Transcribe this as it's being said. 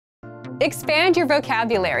Expand your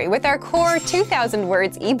vocabulary with our core 2,000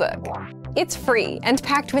 words ebook. It's free and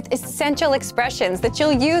packed with essential expressions that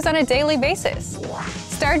you'll use on a daily basis.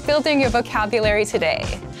 Start building your vocabulary today.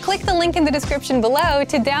 Click the link in the description below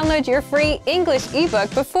to download your free English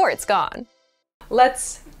ebook before it's gone.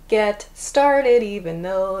 Let's get started even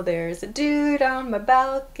though there's a dude on my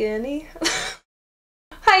balcony.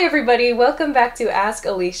 Hi everybody, welcome back to Ask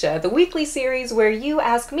Alicia, the weekly series where you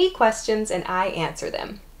ask me questions and I answer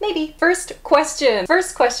them. Maybe. First question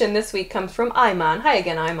this week comes from Ayman. Hi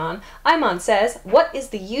again, Ayman. Ayman says, what is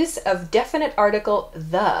the use of definite article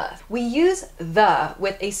the? We use the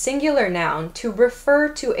with a singular noun to refer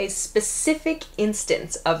to a specific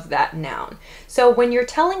instance of that noun. So when you're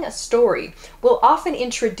telling a story, we'll often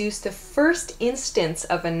introduce the first instance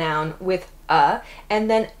of a noun with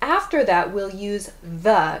and then after that we'll use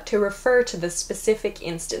the to refer to the specific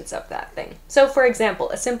instance of that thing. So for example,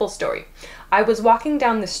 a simple story. I was walking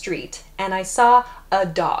down the street and I saw a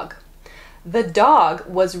dog. The dog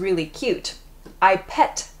was really cute. I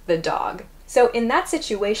pet the dog. So in that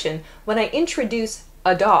situation, when I introduce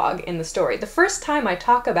a dog in the story, the first time I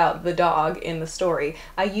talk about the dog in the story,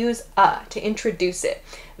 I use to introduce it.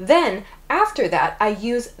 Then after that, I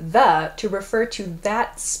use the to refer to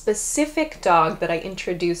that specific dog that I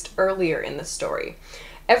introduced earlier in the story.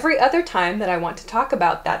 Every other time that I want to talk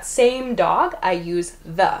about that same dog, I use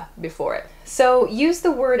the before it. So use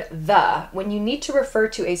the word the when you need to refer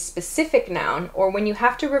to a specific noun or when you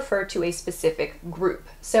have to refer to a specific group.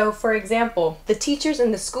 So for example, the teachers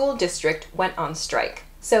in the school district went on strike.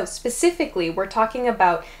 So specifically, we're talking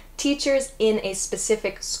about teachers in a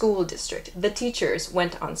specific school district. The teachers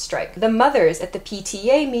went on strike. The mothers at the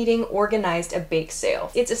PTA meeting organized a bake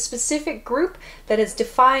sale. It's a specific group that is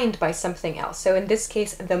defined by something else. So in this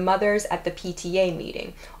case, the mothers at the PTA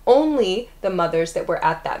meeting. Only the mothers that were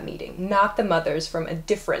at that meeting, not the mothers from a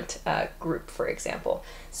different group, for example.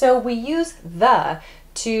 So we use the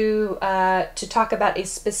to talk about a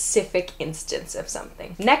specific instance of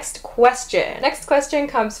something. Next question. Next question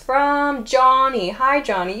comes from Johnny. Hi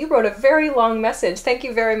Johnny, you wrote a very long message. Thank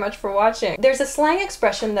you very much for watching. There's a slang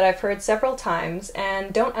expression that I've heard several times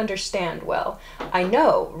and don't understand well. I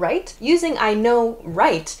know, right? Using I know,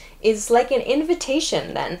 right is like an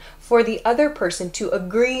invitation then for the other person to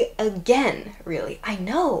agree again, really. I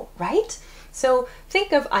know, right? So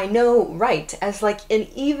think of I know, right as like an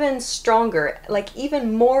even stronger, like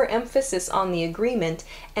even more emphasis on the agreement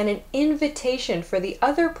and an invitation for the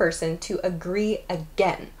other person to agree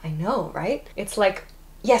again. I know, right? It's like,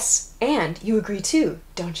 yes, and you agree too,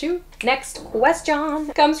 don't you? Next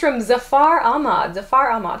question comes from Zafar Ahmad.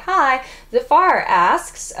 Zafar Ahmad. Hi. Zafar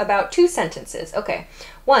asks about two sentences. Okay.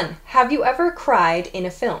 1. Have you ever cried in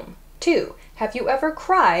a film? 2. Have you ever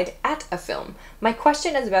cried at a film? My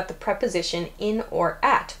question is about the preposition in or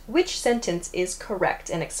at. Which sentence is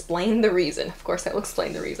correct? And explain the reason. Of course, I will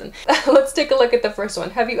explain the reason. Let's take a look at the first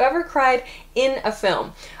one. Have you ever cried in a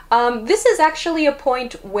film? This is actually a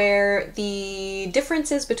point where the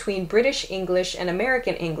differences between British English and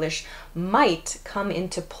American English might come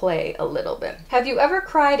into play a little bit. Have you ever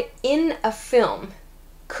cried in a film?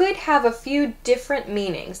 Could have a few different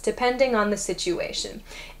meanings depending on the situation.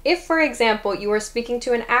 If, for example, you are speaking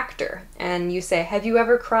to an actor and you say, have you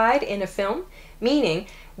ever cried in a film? Meaning,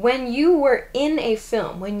 when you were in a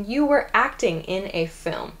film, when you were acting in a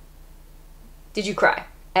film, did you cry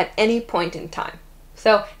at any point in time?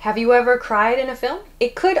 So, have you ever cried in a film?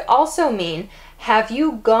 It could also mean, have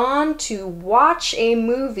you gone to watch a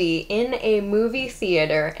movie in a movie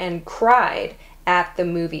theater and cried at the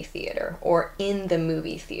movie theater or in the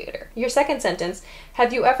movie theater? Your second sentence,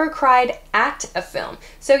 have you ever cried at a film?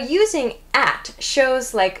 So using at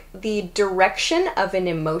shows like the direction of an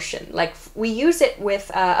emotion. Like we use it with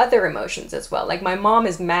other emotions as well. Like my mom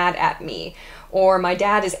is mad at me or my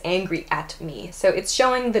dad is angry at me. So it's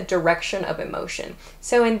showing the direction of emotion.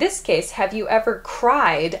 So in this case, have you ever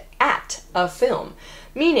cried at a film?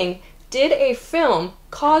 Meaning, did a film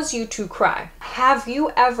cause you to cry? Have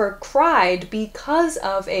you ever cried because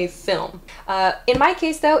of a film? In my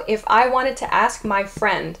case though, if I wanted to ask my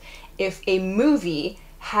friend if a movie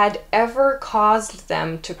had ever caused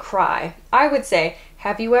them to cry, I would say,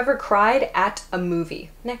 have you ever cried at a movie?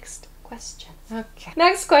 Next question. Okay.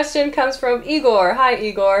 Next question comes from Igor. Hi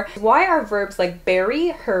Igor. Why are verbs like bury,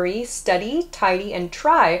 hurry, study, tidy, and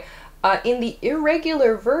try in the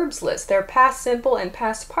irregular verbs list? Their past simple and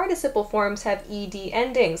past participle forms have ed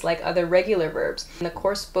endings like other regular verbs. And the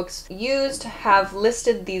course books used have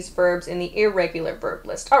listed these verbs in the irregular verb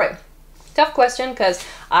list. All right. Tough question because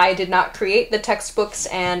I did not create the textbooks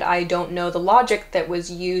and I don't know the logic that was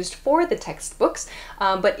used for the textbooks.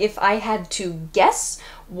 But if I had to guess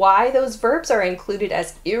why those verbs are included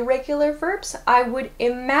as irregular verbs, I would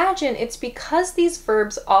imagine it's because these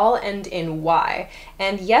verbs all end in Y.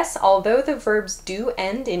 And yes, although the verbs do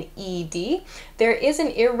end in ed, there is an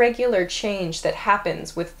irregular change that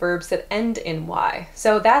happens with verbs that end in Y.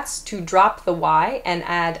 So that's to drop the Y and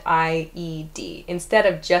add IED instead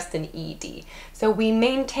of just an ED. So we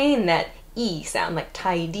maintain that E sound like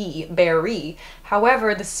tidy, berry.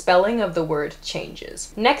 However, the spelling of the word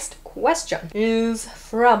changes. Next question is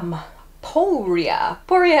from Poria.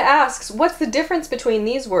 Poria asks, what's the difference between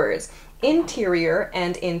these words? Interior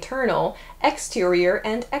and internal, exterior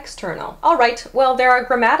and external. All right, well, there are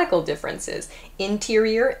grammatical differences.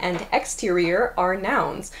 Interior and exterior are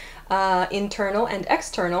nouns. Internal and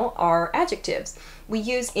external are adjectives. We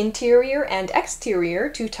use interior and exterior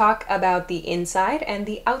to talk about the inside and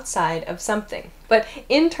the outside of something. But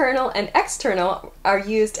internal and external are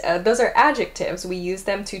used, those are adjectives. We use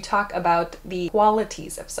them to talk about the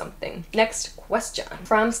qualities of something. Next question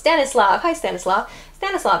from Stanislav. Hi, Stanislav.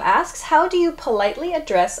 Stanislav asks, how do you politely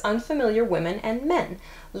address unfamiliar women and men?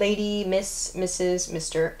 Lady, Miss, Mrs.,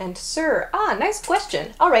 Mr., and Sir. Ah, nice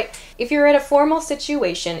question. All right, if you're at a formal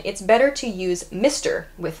situation, it's better to use Mr.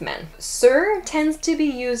 with men. Sir tends to be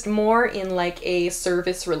used more in like a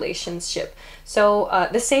service relationship. So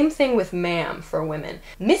the same thing with ma'am for women.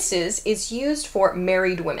 Mrs. is used for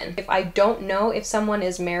married women. If I don't know if someone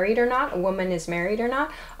is married or not, a woman is married or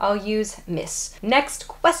not, I'll use Miss. Next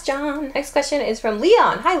question. Next question is from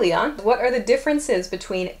Leon. Hi, Leon. What are the differences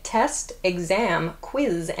between test, exam,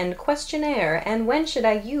 quiz, and questionnaire, and when should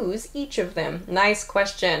I use each of them? Nice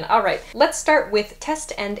question. All right, let's start with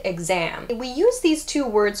test and exam. We use these two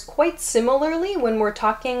words quite similarly when we're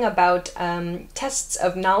talking about tests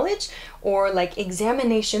of knowledge or like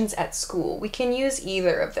examinations at school. We can use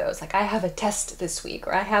either of those, like I have a test this week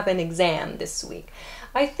or I have an exam this week.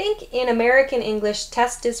 I think in American English,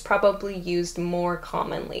 test is probably used more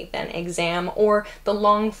commonly than exam or the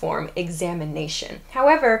long form examination.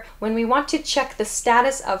 However, when we want to check the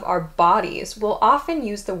status of our bodies, we'll often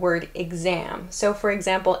use the word exam. So for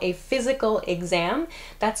example, a physical exam,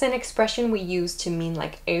 that's an expression we use to mean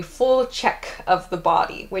like a full check of the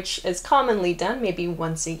body, which is commonly done maybe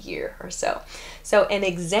once a year or so. So an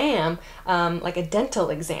exam, like a dental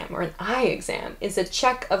exam or an eye exam, is a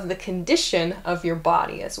check of the condition of your body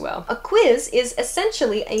as well. A quiz is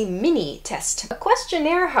essentially a mini test. A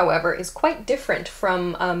questionnaire, however, is quite different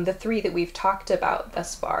from the three that we've talked about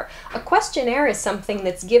thus far. A questionnaire is something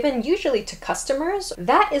that's given usually to customers.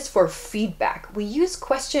 That is for feedback. We use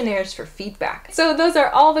questionnaires for feedback. So those are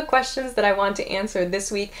all the questions that I want to answer this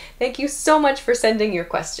week. Thank you so much for sending your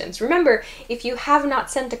questions. Remember, if you have not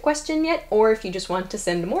sent a question yet, or if you just want to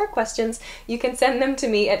send more questions, you can send them to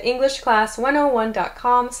me at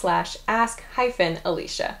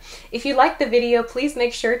englishclass101.com/ask-Alicia. If you liked the video, please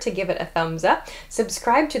make sure to give it a thumbs up,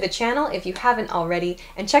 subscribe to the channel if you haven't already,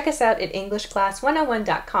 and check us out at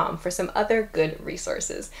englishclass101.com for some other good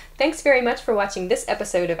resources. Thanks very much for watching this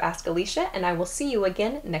episode of Ask Alicia, and I will see you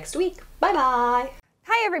again next week. Bye-bye!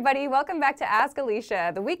 Hi everybody, welcome back to Ask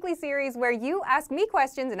Alicia, the weekly series where you ask me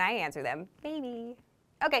questions and I answer them. Baby.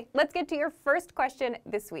 Okay, let's get to your first question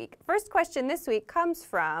this week. First question this week comes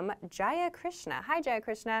from Jaya Krishna. Hi Jaya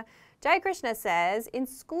Krishna. Jaya Krishna says, in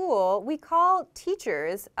school we call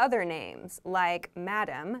teachers other names like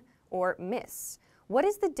madam or miss. What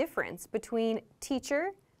is the difference between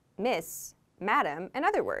teacher, miss, madam, and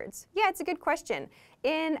other words? Yeah, it's a good question.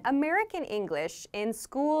 In American English, in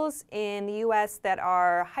schools in the US that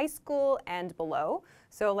are high school and below,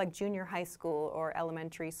 so like junior high school or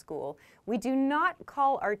elementary school, we do not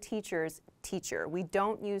call our teachers teacher. We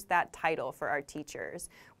don't use that title for our teachers.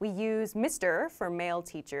 We use Mr. for male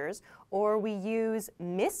teachers, or we use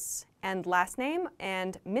Miss and last name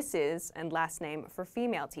and Mrs. and last name for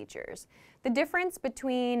female teachers. The difference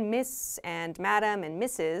between Miss and Madam and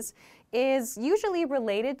Mrs. is usually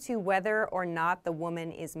related to whether or not the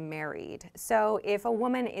woman is married. So if a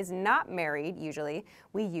woman is not married, usually,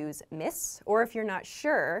 we use Miss, or if you're not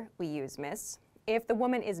sure, we use Miss. If the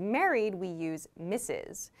woman is married, we use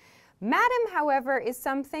Mrs. Madam, however, is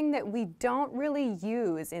something that we don't really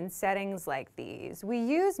use in settings like these. We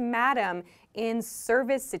use madam in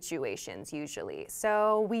service situations usually.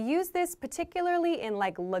 So we use this particularly in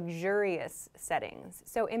like luxurious settings.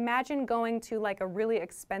 So imagine going to like a really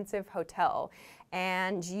expensive hotel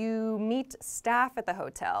and you meet staff at the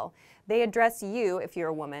hotel. They address you, if you're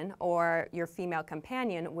a woman, or your female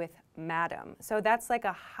companion with madam. So that's like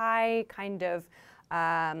a high kind of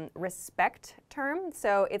respect term.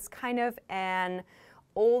 So it's kind of an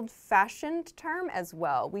old-fashioned term as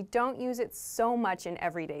well. We don't use it so much in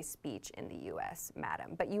everyday speech in the US,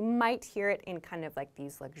 madam, but you might hear it in kind of like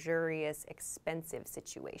these luxurious, expensive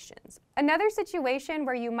situations. Another situation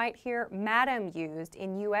where you might hear madam used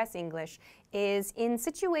in US English is in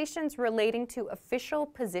situations relating to official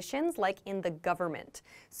positions like in the government.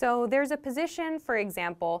 So there's a position, for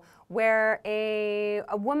example, where a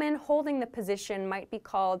woman holding the position might be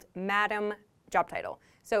called Madam job title.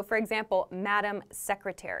 So for example, Madam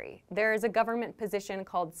Secretary. There's a government position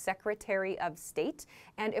called Secretary of State,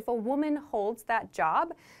 and if a woman holds that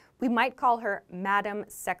job, we might call her Madam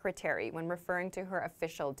Secretary when referring to her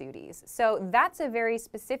official duties. So that's a very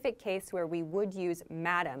specific case where we would use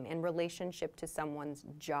madam in relationship to someone's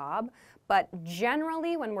job, but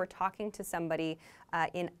generally when we're talking to somebody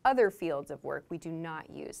in other fields of work, we do not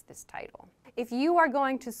use this title. If you are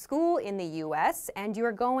going to school in the US and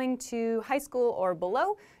you're going to high school or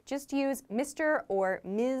below, just use Mr. or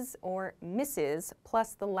Ms. or Mrs.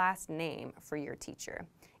 plus the last name for your teacher.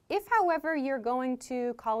 If, however, you're going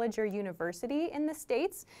to college or university in the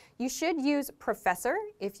States, you should use professor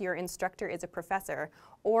if your instructor is a professor,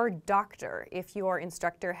 or doctor if your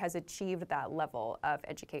instructor has achieved that level of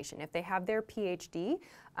education. If they have their PhD,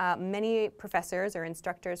 many professors or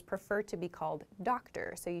instructors prefer to be called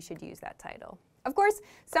doctor, so you should use that title. Of course,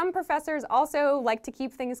 some professors also like to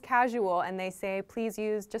keep things casual and they say, please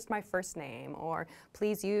use just my first name or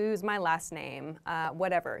please use my last name,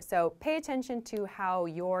 whatever. So pay attention to how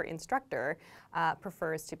your instructor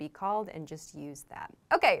prefers to be called and just use that.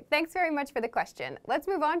 Okay, thanks very much for the question. Let's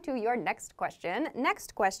move on to your next question.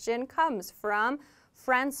 Next question comes from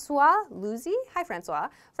Francois Luzi. Hi, Francois.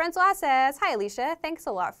 Francois says, hi, Alicia. Thanks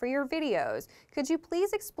a lot for your videos. Could you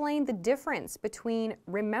please explain the difference between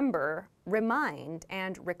remember, remind,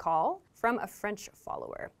 and recall from a French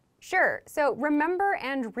follower? Sure. So remember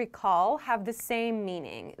and recall have the same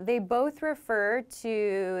meaning. They both refer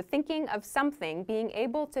to thinking of something, being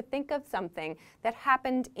able to think of something that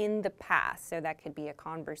happened in the past. So that could be a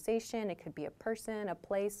conversation, it could be a person, a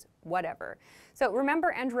place, whatever. So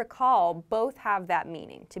remember and recall both have that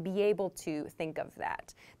meaning, to be able to think of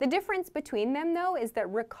that. The difference between them, though, is that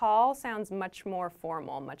recall sounds much more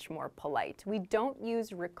formal, much more polite. We don't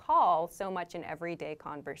use recall so much in everyday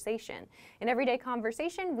conversation. In everyday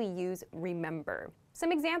conversation, we use remember.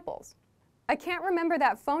 Some examples. I can't remember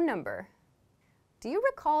that phone number. Do you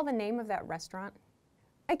recall the name of that restaurant?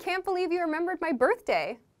 I can't believe you remembered my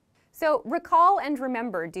birthday. So recall and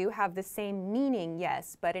remember do have the same meaning,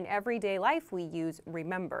 yes, but in everyday life we use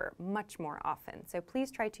remember much more often. So please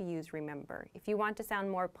try to use remember. If you want to sound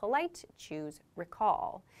more polite, choose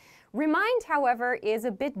recall. Remind, however, is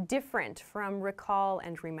a bit different from recall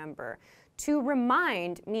and remember. To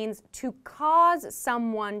remind means to cause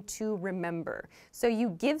someone to remember. So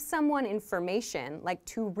you give someone information, like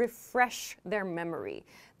to refresh their memory.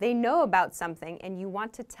 They know about something and you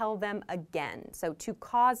want to tell them again, so to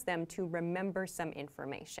cause them to remember some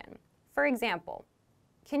information. For example,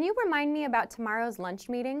 can you remind me about tomorrow's lunch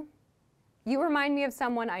meeting? You remind me of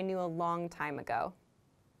someone I knew a long time ago.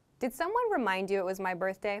 Did someone remind you it was my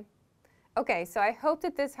birthday? Okay, so I hope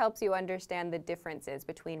that this helps you understand the differences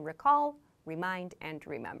between recall, remind, and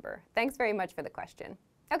remember. Thanks very much for the question.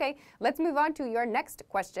 Okay, let's move on to your next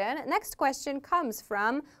question. Next question comes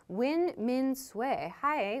from Win Min Sui.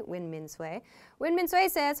 Hi, Win Min Sui. Win Min Sui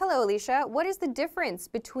says, hello, Alicia. What is the difference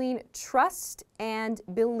between trust and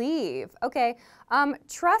believe? Okay,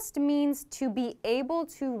 trust means to be able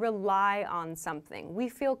to rely on something. We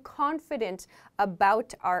feel confident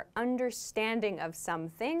about our understanding of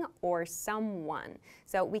something or someone.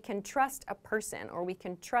 So we can trust a person, or we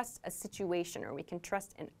can trust a situation, or we can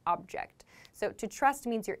trust an object. So to trust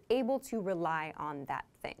means you're able to rely on that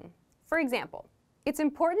thing. For example, it's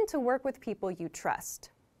important to work with people you trust.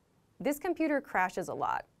 This computer crashes a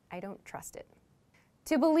lot. I don't trust it.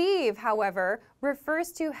 To believe, however,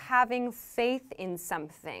 refers to having faith in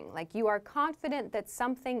something, like you are confident that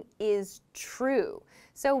something is true.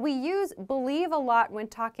 So we use believe a lot when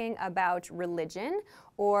talking about religion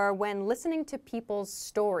or when listening to people's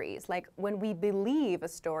stories. Like when we believe a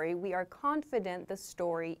story, we are confident the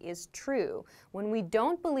story is true. When we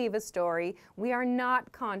don't believe a story, we are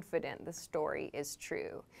not confident the story is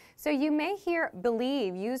true. So you may hear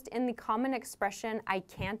believe used in the common expression, I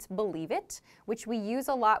can't believe it, which we use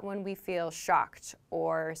a lot when we feel shocked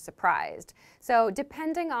or surprised. So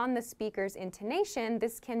depending on the speaker's intonation,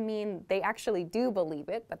 this can mean they actually do believe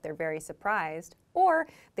it, but they're very surprised, or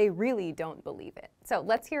they really don't believe it. So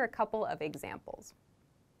let's hear a couple of examples.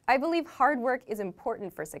 I believe hard work is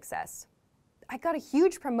important for success. I got a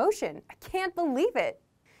huge promotion. I can't believe it.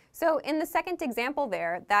 So in the second example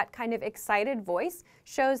there, that kind of excited voice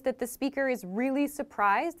shows that the speaker is really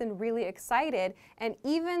surprised and really excited, and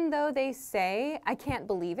even though they say, "I can't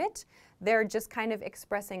believe it," they're just kind of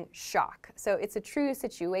expressing shock. So it's a true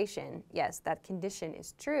situation. Yes, that condition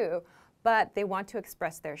is true, but they want to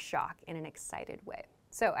express their shock in an excited way.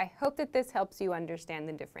 So I hope that this helps you understand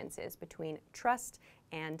the differences between trust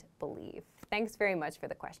and believe. Thanks very much for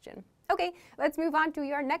the question. Okay, let's move on to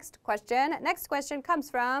your next question. Next question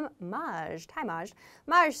comes from Maj. Hi, Maj.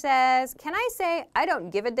 Maj says, can I say "I don't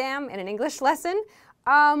give a damn" in an English lesson?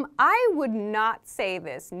 I would not say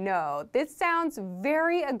this, no. This sounds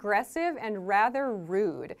very aggressive and rather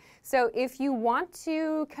rude. So if you want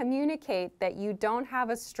to communicate that you don't have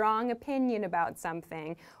a strong opinion about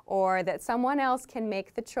something or that someone else can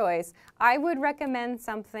make the choice, I would recommend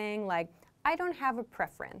something like, "I don't have a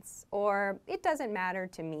preference," or "It doesn't matter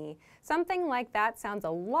to me." Something like that sounds a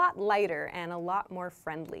lot lighter and a lot more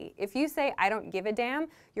friendly. If you say "I don't give a damn,"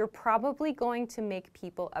 you're probably going to make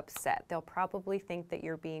people upset. They'll probably think that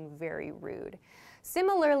you're being very rude.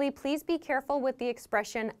 Similarly, please be careful with the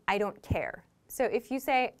expression "I don't care." So if you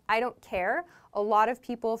say "I don't care," a lot of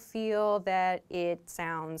people feel that it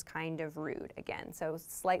sounds kind of rude again. So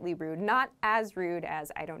slightly rude, not as rude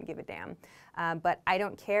as "I don't give a damn," but "I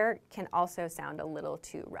don't care" can also sound a little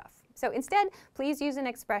too rough. So instead, please use an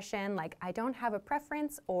expression like "I don't have a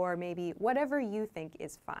preference," or maybe "whatever you think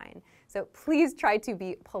is fine." So please try to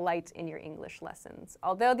be polite in your English lessons.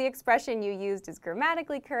 Although the expression you used is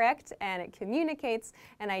grammatically correct and it communicates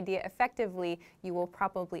an idea effectively, you will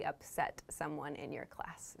probably upset someone in your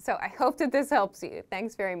class. So I hope that this helps you.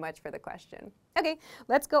 Thanks very much for the question. Okay,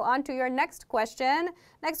 let's go on to your next question.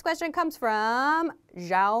 Next question comes from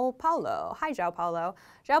João Paulo. Hi, João Paulo.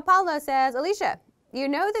 João Paulo says, Alicia, you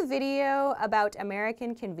know the video about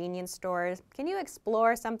American convenience stores? Can you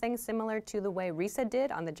explore something similar to the way Risa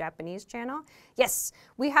did on the Japanese channel? Yes,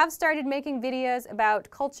 we have started making videos about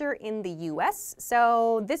culture in the US.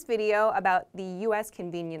 So this video about the US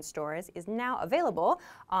convenience stores is now available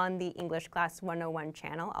on the English Class 101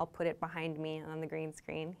 channel. I'll put it behind me on the green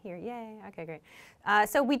screen here. Yay, okay, great.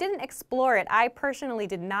 So we didn't explore it. I personally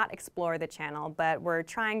did not explore the channel, but we're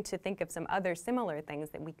trying to think of some other similar things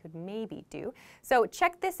that we could maybe do. So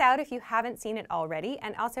check this out if you haven't seen it already,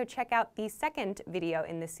 and also check out the second video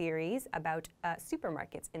in the series about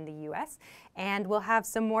supermarkets in the US, and we'll have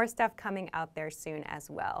some more stuff coming out there soon as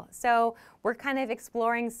well. So we're kind of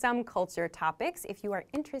exploring some culture topics. If you are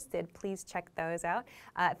interested, please check those out.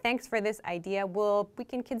 Thanks for this idea. We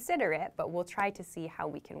can consider it, but we'll try to see how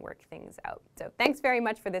we can work things out. So thanks very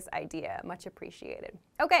much for this idea. Much appreciated.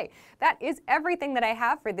 Okay, that is everything that I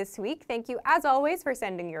have for this week. Thank you, as always, for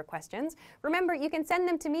sending your questions. Remember, you can send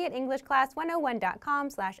them to me at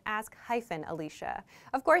EnglishClass101.com/ask-Alicia.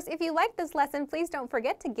 Of course, if you like this lesson, please don't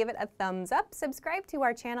forget to give it a thumbs up, subscribe to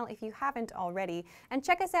our channel if you haven't already, and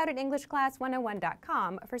check us out at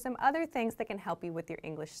EnglishClass101.com for some other things that can help you with your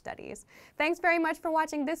English studies. Thanks very much for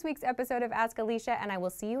watching this week's episode of Ask Alicia, and I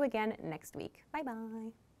will see you again next week.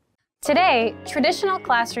 Bye-bye. Today, traditional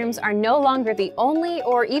classrooms are no longer the only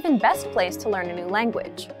or even best place to learn a new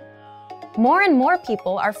language. More and more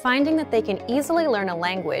people are finding that they can easily learn a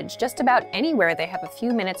language just about anywhere they have a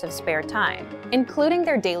few minutes of spare time, including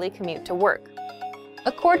their daily commute to work.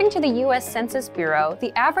 According to the US Census Bureau,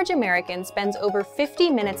 the average American spends over 50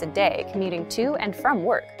 minutes a day commuting to and from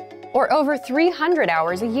work, or over 300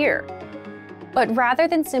 hours a year. But rather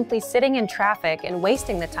than simply sitting in traffic and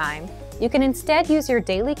wasting the time, you can instead use your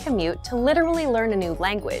daily commute to literally learn a new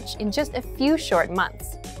language in just a few short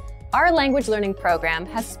months. Our language learning program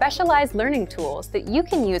has specialized learning tools that you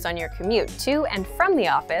can use on your commute to and from the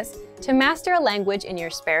office to master a language in your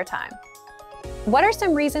spare time. What are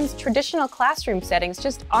some reasons traditional classroom settings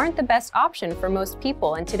just aren't the best option for most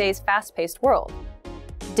people in today's fast-paced world?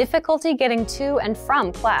 Difficulty getting to and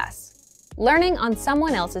from class. Learning on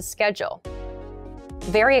someone else's schedule.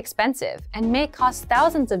 Very expensive and may cost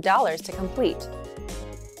thousands of dollars to complete.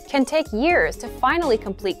 Can take years to finally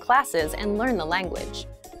complete classes and learn the language.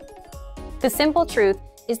 The simple truth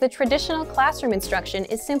is that traditional classroom instruction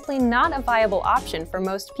is simply not a viable option for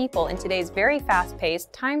most people in today's very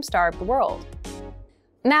fast-paced, time-starved world.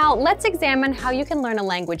 Now, let's examine how you can learn a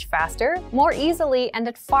language faster, more easily, and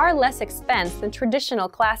at far less expense than traditional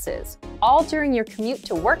classes, all during your commute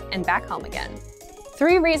to work and back home again.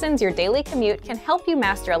 3 reasons your daily commute can help you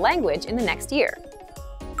master a language in the next year.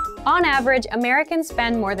 On average, Americans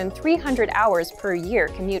spend more than 300 hours per year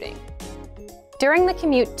commuting. During the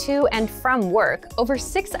commute to and from work, over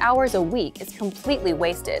 6 hours a week is completely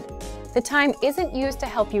wasted. The time isn't used to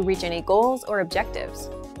help you reach any goals or objectives.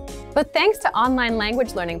 But thanks to online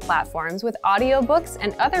language learning platforms with audiobooks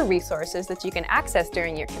and other resources that you can access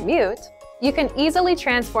during your commute, you can easily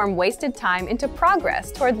transform wasted time into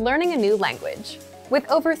progress toward learning a new language. With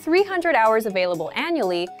over 300 hours available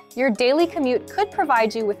annually, your daily commute could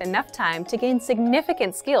provide you with enough time to gain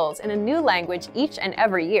significant skills in a new language each and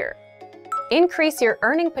every year. Increase your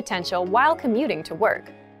earning potential while commuting to work.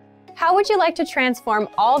 How would you like to transform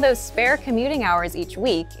all those spare commuting hours each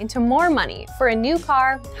week into more money for a new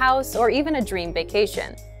car, house, or even a dream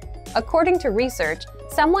vacation? According to research,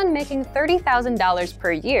 someone making $30,000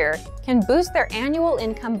 per year can boost their annual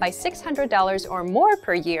income by $600 or more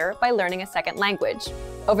per year by learning a second language.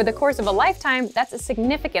 Over the course of a lifetime, that's a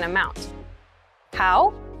significant amount.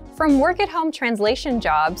 How? From work-at-home translation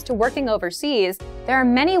jobs to working overseas, there are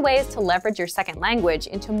many ways to leverage your second language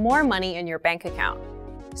into more money in your bank account.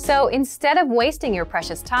 So instead of wasting your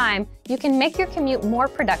precious time, you can make your commute more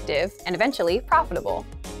productive and eventually profitable.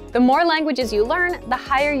 The more languages you learn, the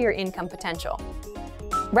higher your income potential.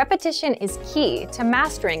 Repetition is key to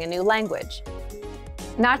mastering a new language.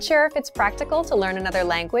 Not sure if it's practical to learn another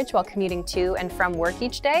language while commuting to and from work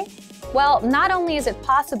each day? Well, not only is it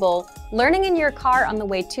possible, learning in your car on the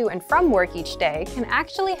way to and from work each day can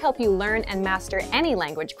actually help you learn and master any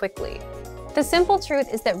language quickly. The simple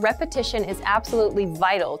truth is that repetition is absolutely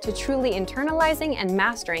vital to truly internalizing and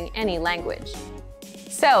mastering any language.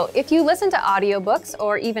 So, if you listen to audiobooks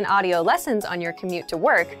or even audio lessons on your commute to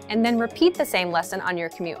work, and then repeat the same lesson on your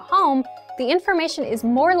commute home, the information is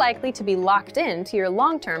more likely to be locked into your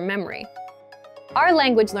long-term memory. Our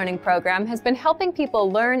language learning program has been helping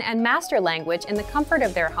people learn and master language in the comfort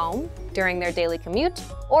of their home, during their daily commute,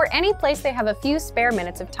 or any place they have a few spare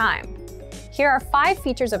minutes of time. Here are 5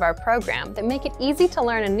 features of our program that make it easy to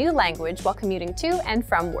learn a new language while commuting to and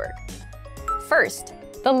from work. First,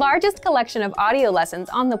 the largest collection of audio lessons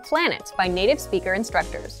on the planet by native speaker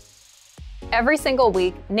instructors. Every single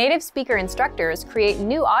week, native speaker instructors create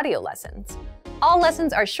new audio lessons. All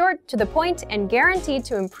lessons are short, to the point, and guaranteed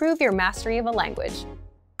to improve your mastery of a language.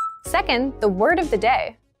 Second, the word of the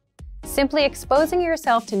day. Simply exposing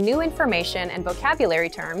yourself to new information and vocabulary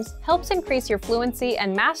terms helps increase your fluency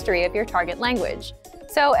and mastery of your target language.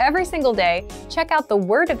 So every single day, check out the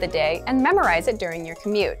word of the day and memorize it during your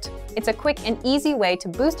commute. It's a quick and easy way to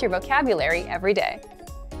boost your vocabulary every day.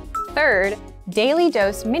 Third, daily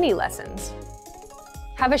dose mini lessons.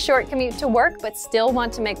 Have a short commute to work but still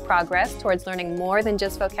want to make progress towards learning more than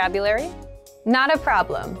just vocabulary? Not a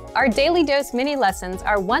problem. Our daily dose mini lessons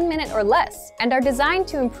are 1 minute or less and are designed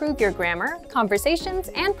to improve your grammar, conversations,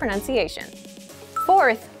 and pronunciation.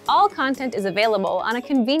 Fourth, all content is available on a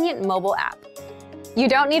convenient mobile app. You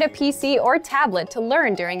don't need a PC or tablet to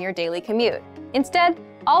learn during your daily commute. Instead,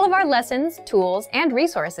 all of our lessons, tools, and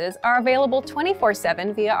resources are available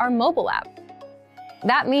 24/7 via our mobile app.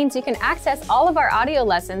 That means you can access all of our audio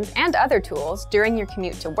lessons and other tools during your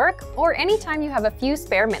commute to work or anytime you have a few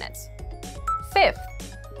spare minutes.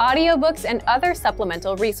 Fifth, audiobooks and other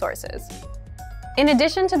supplemental resources. In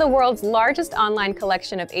addition to the world's largest online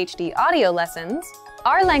collection of HD audio lessons,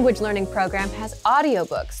 our language learning program has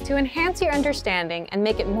audiobooks to enhance your understanding and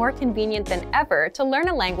make it more convenient than ever to learn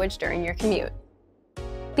a language during your commute.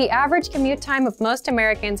 The average commute time of most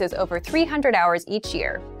Americans is over 300 hours each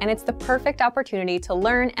year, and it's the perfect opportunity to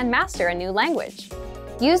learn and master a new language.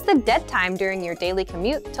 Use the dead time during your daily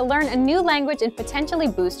commute to learn a new language and potentially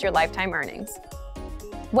boost your lifetime earnings.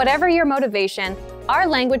 Whatever your motivation, our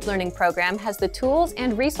language learning program has the tools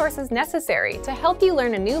and resources necessary to help you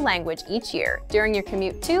learn a new language each year during your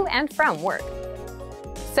commute to and from work.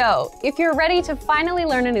 So, if you're ready to finally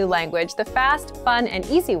learn a new language the fast, fun, and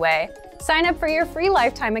easy way, sign up for your free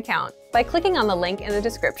lifetime account by clicking on the link in the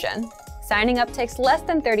description. Signing up takes less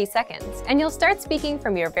than 30 seconds, and you'll start speaking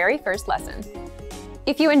from your very first lesson.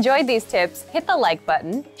 If you enjoyed these tips, hit the like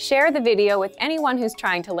button, share the video with anyone who's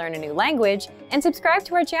trying to learn a new language, and subscribe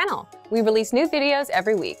to our channel. We release new videos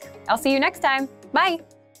every week. I'll see you next time. Bye!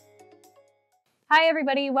 Hi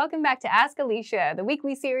everybody, welcome back to Ask Alicia, the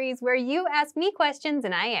weekly series where you ask me questions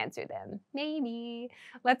and I answer them. Maybe.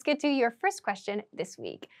 Let's get to your first question this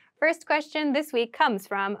week. First question this week comes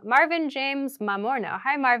from Marvin James Mamorno.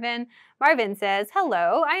 Hi Marvin. Marvin says,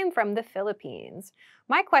 hello, I am from the Philippines.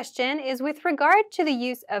 My question is with regard to the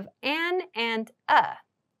use of an and a.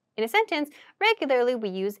 In a sentence, regularly we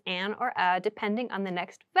use an or a depending on the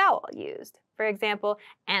next vowel used. For example,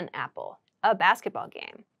 an apple, a basketball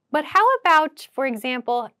game. But how about, for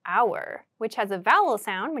example, hour, which has a vowel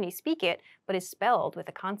sound when you speak it, but is spelled with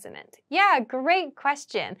a consonant? Yeah, great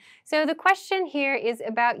question. So the question here is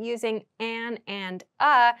about using an and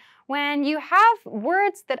when you have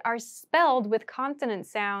words that are spelled with consonant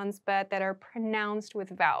sounds, but that are pronounced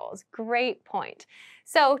with vowels. Great point.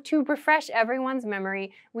 So to refresh everyone's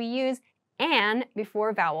memory, we use an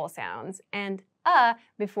before vowel sounds and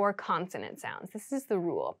before consonant sounds. This is the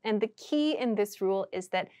rule. And the key in this rule is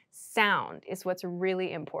that sound is what's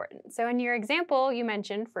really important. So in your example, you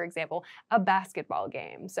mentioned, for example, a basketball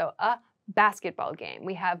game. So a basketball game.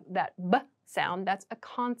 We have that b sound. That's a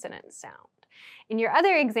consonant sound. In your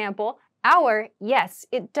other example, hour, yes,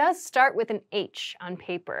 it does start with an H on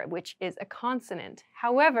paper, which is a consonant.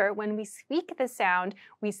 However, when we speak the sound,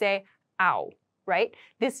 we say ow. Right?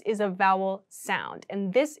 This is a vowel sound,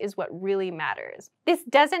 and this is what really matters. This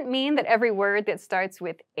doesn't mean that every word that starts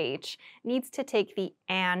with H needs to take the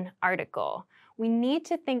an article. We need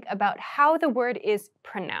to think about how the word is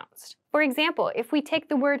pronounced. For example, if we take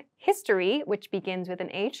the word history, which begins with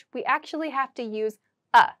an H, we actually have to use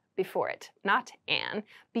a before it, not an,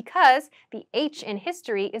 because the H in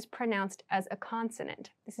history is pronounced as a consonant.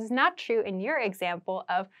 This is not true in your example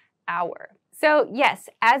of hour. So yes,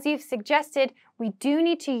 as you've suggested, we do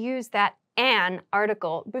need to use that an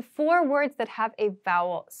article before words that have a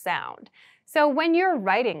vowel sound. So when you're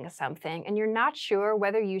writing something and you're not sure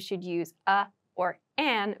whether you should use a or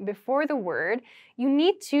an before the word, you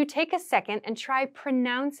need to take a second and try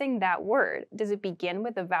pronouncing that word. Does it begin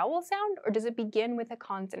with a vowel sound or does it begin with a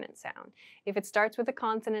consonant sound? If it starts with a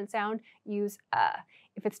consonant sound, use a.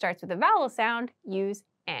 If it starts with a vowel sound, use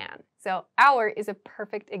an. So hour is a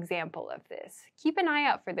perfect example of this. Keep an eye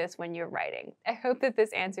out for this when you're writing. I hope that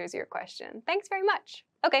this answers your question. Thanks very much.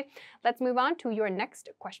 Okay, let's move on to your next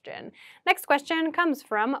question. Next question comes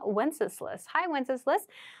from Wenceslas. Hi, Wenceslas.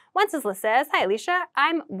 Wenceslas says, hi, Alicia.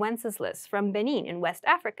 I'm Wenceslas from Benin in West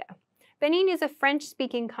Africa. Benin is a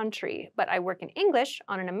French-speaking country, but I work in English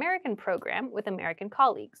on an American program with American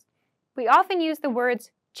colleagues. We often use the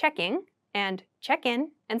words checking and check-in,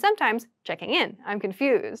 and sometimes checking in. I'm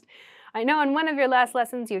confused. I know in one of your last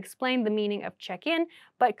lessons you explained the meaning of check-in,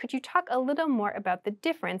 but could you talk a little more about the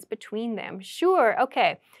difference between them? Sure,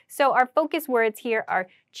 okay. So our focus words here are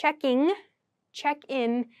checking,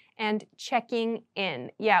 check-in, and checking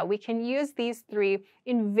in. Yeah, we can use these three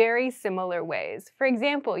in very similar ways. For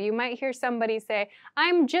example, you might hear somebody say,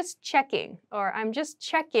 I'm just checking, or I'm just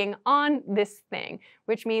checking on this thing,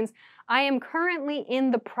 which means I am currently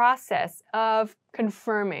in the process of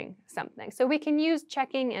confirming something. So we can use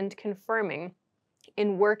checking and confirming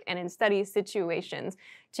in work and in study situations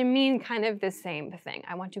to mean kind of the same thing.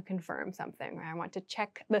 I want to confirm something, or I want to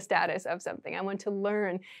check the status of something. I want to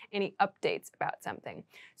learn any updates about something.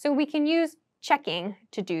 So we can use checking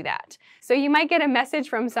to do that. So you might get a message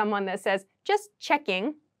from someone that says, just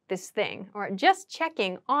checking this thing, or just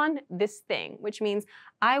checking on this thing, which means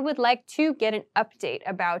I would like to get an update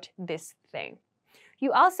about this thing.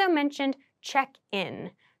 You also mentioned check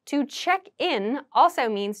in. To check in also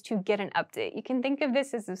means to get an update. You can think of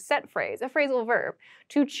this as a set phrase, a phrasal verb.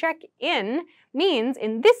 To check in means,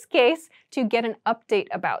 in this case, to get an update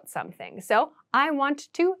about something. So I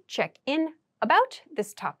want to check in about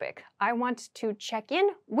this topic. I want to check in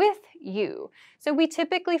with you. So we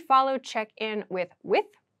typically follow check in with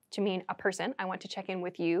to mean a person. I want to check in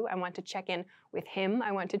with you. I want to check in with him.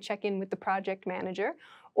 I want to check in with the project manager.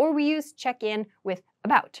 Or we use check in with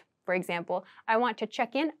about. For example, I want to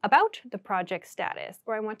check in about the project status,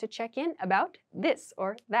 or I want to check in about this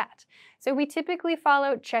or that. So we typically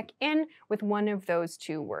follow check in with one of those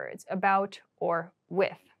two words, about or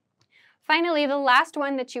with. Finally, the last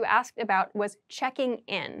one that you asked about was checking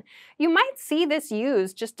in. You might see this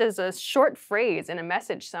used just as a short phrase in a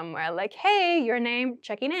message somewhere, like, hey, your name,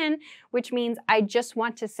 checking in, which means I just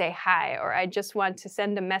want to say hi, or I just want to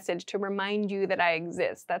send a message to remind you that I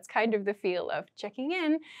exist. That's kind of the feel of checking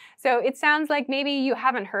in. So it sounds like maybe you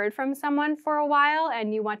haven't heard from someone for a while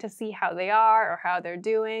and you want to see how they are or how they're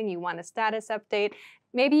doing. You want a status update.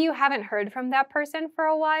 Maybe you haven't heard from that person for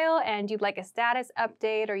a while and you'd like a status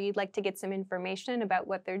update, or you'd like to get some information about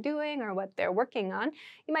what they're doing or what they're working on.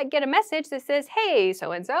 You might get a message that says, hey,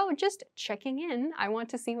 so-and-so, just checking in. I want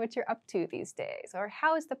to see what you're up to these days, or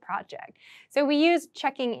how is the project? So we use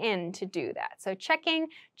checking in to do that. So checking,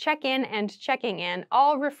 check-in, and checking in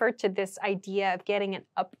all refer to this idea of getting an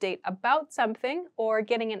update about something or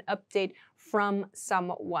getting an update from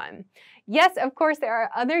someone. Yes, of course, there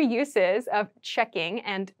are other uses of checking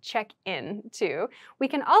and check in too. We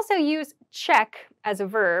can also use check as a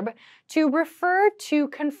verb to refer to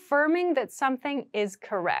confirming that something is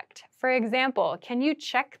correct. For example, can you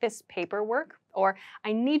check this paperwork? Or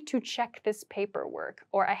I need to check this paperwork.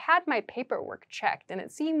 Or I had my paperwork checked and it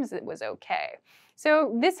seems it was okay.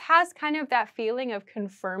 So this has kind of that feeling of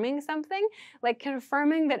confirming something, like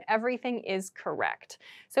confirming that everything is correct.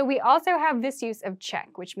 So we also have this use of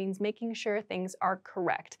check, which means making sure things are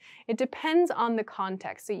correct. It depends on the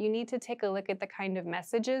context, so you need to take a look at the kind of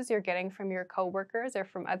messages you're getting from your coworkers or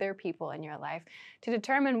from other people in your life to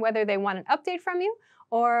determine whether they want an update from you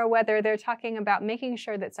or whether they're talking about making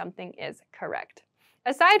sure that something is correct.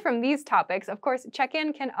 Aside from these topics, of course,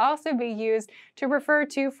 check-in can also be used to refer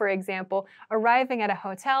to, for example, arriving at a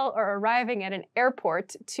hotel or arriving at an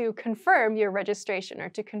airport to confirm your registration or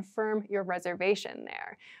to confirm your reservation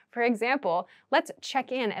there. For example, let's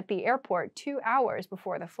check in at the airport 2 hours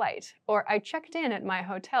before the flight, or I checked in at my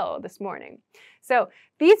hotel this morning. So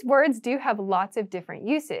these words do have lots of different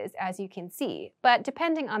uses, as you can see, but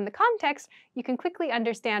depending on the context, you can quickly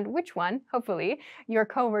understand which one, hopefully, your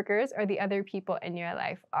coworkers or the other people in your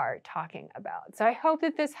life are talking about. So I hope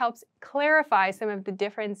that this helps clarify some of the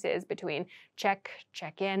differences between check,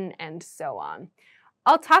 check-in, and so on.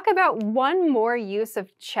 I'll talk about one more use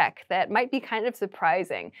of check that might be kind of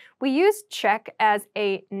surprising. We use check as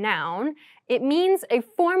a noun. It means a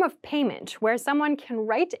form of payment where someone can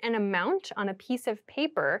write an amount on a piece of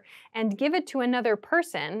paper and give it to another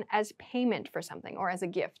person as payment for something or as a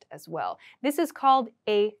gift as well. This is called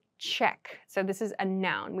a check. So this is a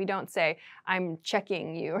noun. We don't say, I'm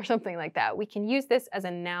checking you or something like that. We can use this as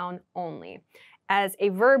a noun only. As a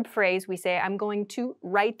verb phrase, we say, I'm going to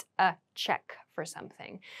write a check for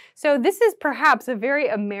something. So this is perhaps a very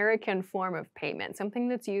American form of payment, something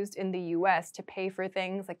that's used in the US to pay for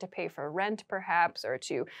things, like to pay for rent perhaps, or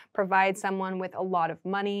to provide someone with a lot of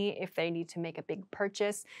money if they need to make a big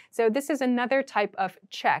purchase. So this is another type of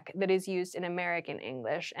check that is used in American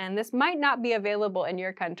English, and this might not be available in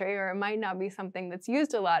your country, or it might not be something that's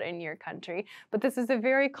used a lot in your country, but this is a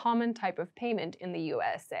very common type of payment in the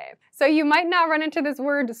USA. So you might not run into this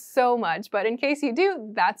word so much, but in case you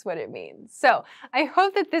do, that's what it means. So I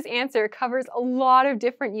hope that this answer covers a lot of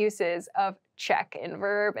different uses of check in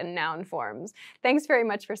verb and noun forms. Thanks very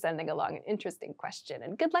much for sending along an interesting question,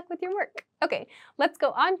 and good luck with your work. Okay, let's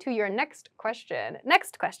go on to your next question.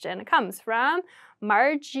 Next question comes from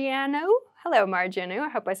Margiano. Hello, Margiano. I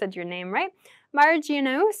hope I said your name right.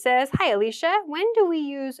 Margiano says, hi, Alicia. When do we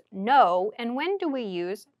use no and when do we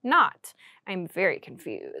use not? I'm very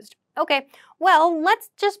confused. Okay, well, let's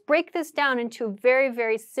just break this down into very,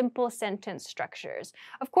 very simple sentence structures.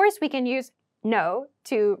 Of course, we can use no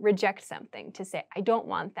to reject something, to say, I don't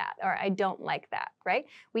want that, or I don't like that, right?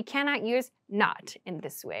 We cannot use not in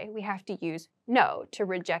this way. We have to use no to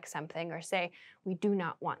reject something or say, we do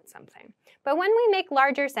not want something. But when we make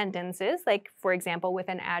larger sentences, like, for example, with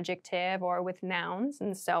an adjective or with nouns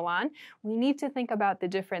and so on, we need to think about the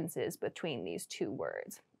differences between these two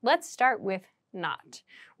words. Let's start with not.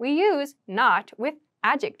 We use not with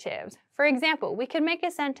adjectives. For example, we could make a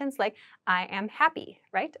sentence like, I am happy,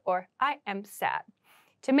 right? Or I am sad.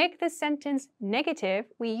 To make this sentence negative,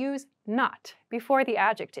 we use not before the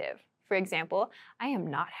adjective. For example, I am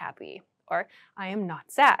not happy, or I am not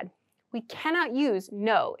sad. We cannot use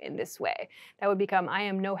no in this way. That would become I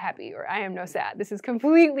am no happy or I am no sad. This is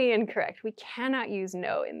completely incorrect. We cannot use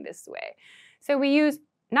no in this way. So we use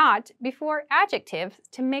not before adjectives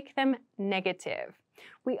to make them negative.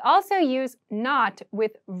 We also use not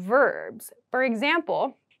with verbs. For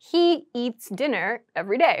example, he eats dinner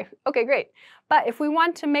every day. Okay, great. But if we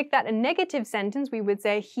want to make that a negative sentence, we would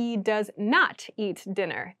say he does not eat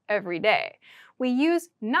dinner every day. We use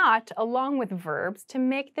not along with verbs to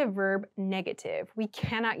make the verb negative. We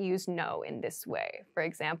cannot use no in this way. For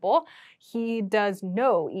example, he does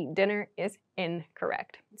no eat dinner is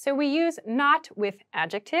incorrect. So we use not with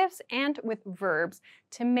adjectives and with verbs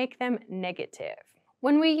to make them negative.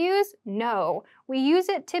 When we use no, we use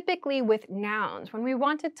it typically with nouns when we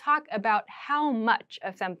want to talk about how much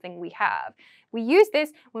of something we have. We use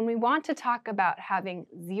this when we want to talk about having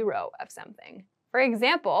zero of something. For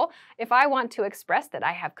example, if I want to express that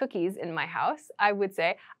I have cookies in my house, I would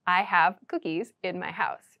say, I have cookies in my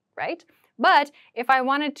house, right? But if I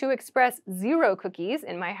wanted to express 0 cookies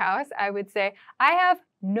in my house, I would say, I have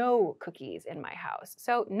no cookies in my house.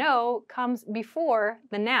 So no comes before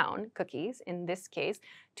the noun cookies, in this case,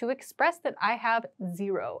 to express that I have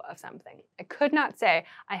 0 of something. I could not say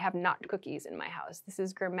I have not cookies in my house. This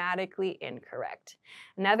is grammatically incorrect.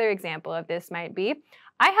 Another example of this might be,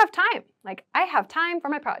 I have time, like I have time for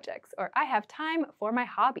my projects, or I have time for my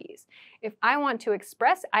hobbies. If I want to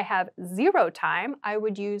express I have 0 time, I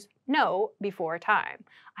would use no before time.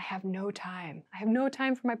 I have no time. I have no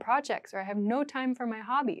time for my projects, or I have no time for my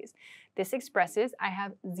hobbies. This expresses I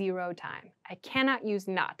have 0 time. I cannot use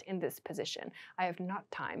not in this position. I have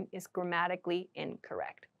not time is grammatically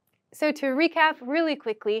incorrect. So to recap really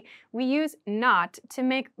quickly, we use not to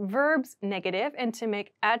make verbs negative and to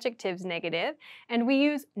make adjectives negative, and we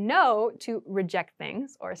use no to reject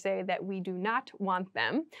things or say that we do not want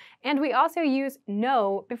them, and we also use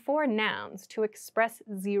no before nouns to express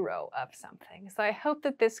 0 of something. So I hope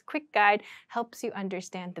that this quick guide helps you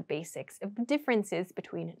understand the basics of the differences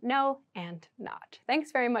between no and not.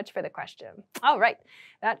 Thanks very much for the question. All right,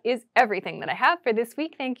 that is everything that I have for this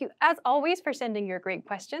week. Thank you as always for sending your great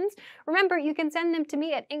questions. Remember, you can send them to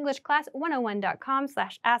me at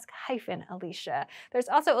englishclass101.com/ask-Alicia. There's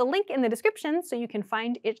also a link in the description, so you can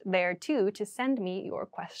find it there too to send me your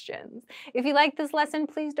questions. If you like this lesson,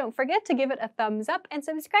 please don't forget to give it a thumbs up and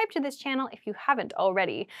subscribe to this channel if you haven't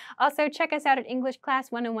already. Also, check us out at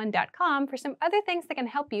englishclass101.com for some other things that can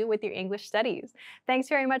help you with your English studies. Thanks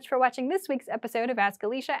very much for watching this week's episode of Ask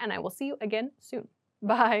Alicia, and I will see you again soon.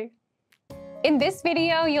 Bye! In this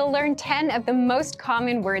video, you'll learn 10 of the most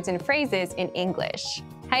common words and phrases in English.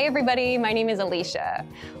 Hi everybody, my name is Alicia.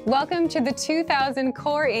 Welcome to the 2000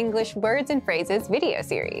 Core English Words and Phrases video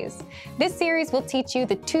series. This series will teach you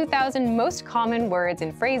the 2000 most common words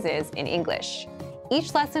and phrases in English.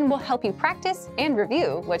 Each lesson will help you practice and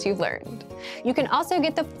review what you've learned. You can also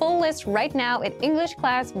get the full list right now at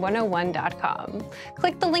englishclass101.com.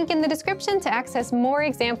 Click the link in the description to access more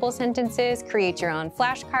example sentences, create your own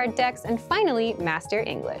flashcard decks, and finally, master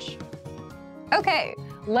English. Okay,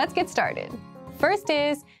 let's get started. First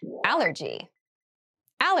is allergy.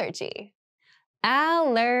 Allergy.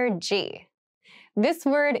 Allergy. This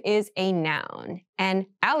word is a noun, and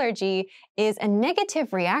allergy is a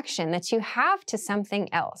negative reaction that you have to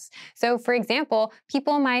something else. So for example,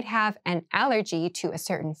 people might have an allergy to a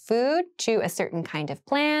certain food, to a certain kind of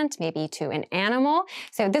plant, maybe to an animal.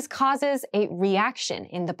 So this causes a reaction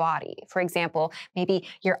in the body. For example, maybe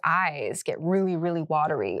your eyes get really, really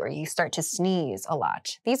watery, or you start to sneeze a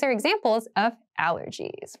lot. These are examples of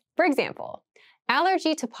allergies. For example,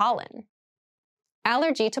 allergy to pollen.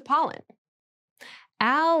 Allergy to pollen.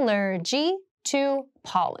 Allergy to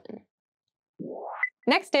pollen.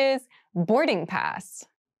 Next is boarding pass.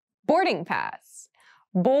 Boarding pass.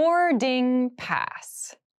 Boarding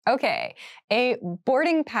pass. Okay, a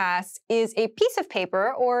boarding pass is a piece of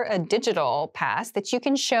paper or a digital pass that you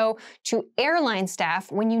can show to airline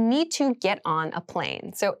staff when you need to get on a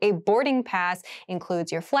plane. So a boarding pass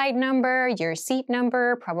includes your flight number, your seat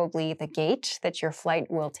number, probably the gate that your flight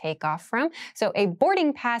will take off from. So a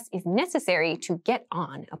boarding pass is necessary to get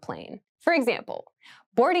on a plane. For example,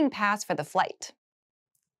 boarding pass for the flight.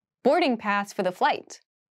 Boarding pass for the flight.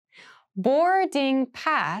 Boarding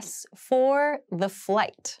pass for the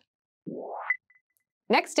flight.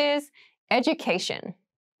 Next is education.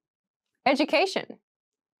 Education.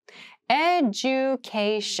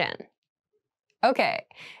 Education. Okay,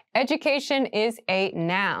 education is a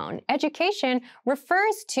noun. Education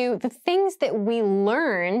refers to the things that we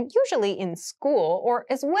learn, usually in school, or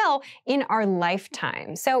as well in our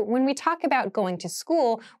lifetime. So when we talk about going to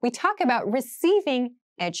school, we talk about receiving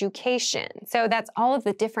education. So that's all of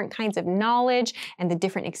the different kinds of knowledge and the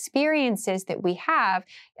different experiences that we have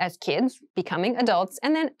as kids becoming adults.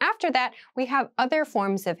 And then after that, we have other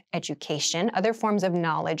forms of education, other forms of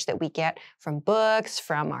knowledge that we get from books,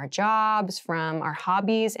 from our jobs, from our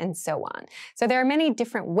hobbies, and so on. So there are many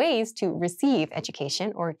different ways to receive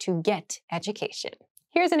education or to get education.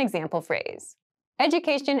 Here's an example phrase.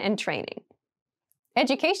 Education and training.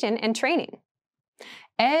 Education and training.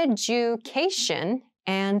 Education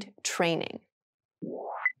and training.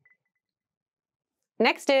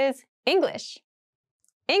 Next is English.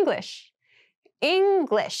 English.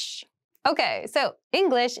 English. Okay, so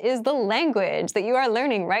English is the language that you are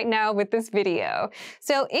learning right now with this video.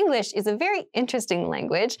 So English is a very interesting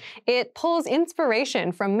language. It pulls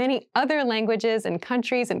inspiration from many other languages and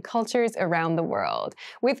countries and cultures around the world.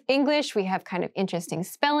 With English, we have kind of interesting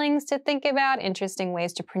spellings to think about, interesting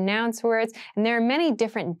ways to pronounce words, and there are many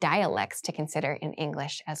different dialects to consider in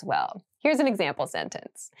English as well. Here's an example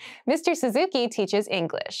sentence. Mr. Suzuki teaches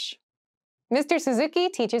English. Mr. Suzuki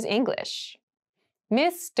teaches English.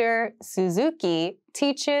 Mr. Suzuki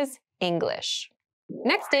teaches English.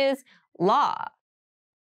 Next is law.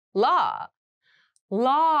 Law.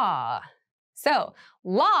 Law. So,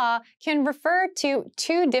 law can refer to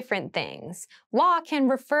two different things. Law can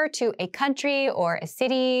refer to a country or a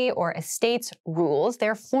city or a state's rules.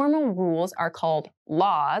 Their formal rules are called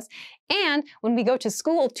laws. And when we go to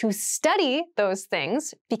school to study those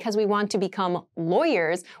things, because we want to become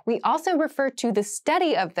lawyers, we also refer to the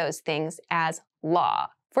study of those things as law.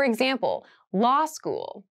 For example, law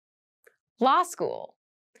school, law school,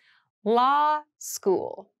 law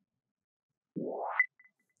school.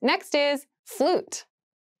 Next is flute.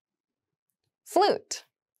 Flute.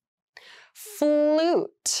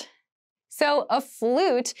 Flute. So a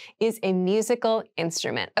flute is a musical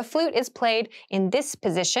instrument. A flute is played in this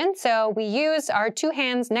position. So we use our two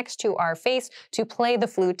hands next to our face to play the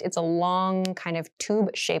flute. It's a long kind of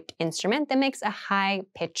tube-shaped instrument that makes a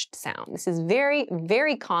high-pitched sound. This is very,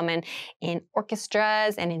 very common in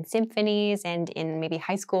orchestras and in symphonies and in maybe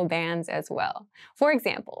high school bands as well. For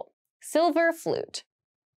example, silver flute.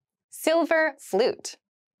 Silver flute.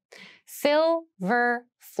 Silver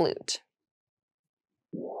flute.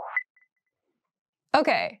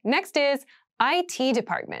 Okay, next is IT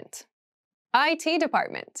department. IT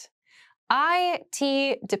department.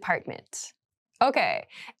 IT department. Okay,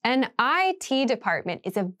 an IT department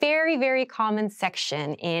is a very, very common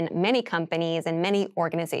section in many companies and many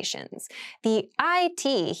organizations. The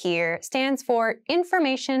IT here stands for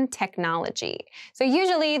information technology. So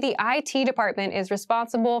usually the IT department is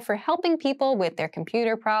responsible for helping people with their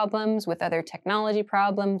computer problems, with other technology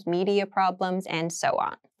problems, media problems, and so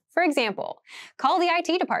on. For example, call the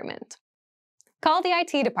IT department. Call the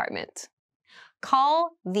IT department.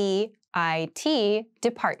 Call the IT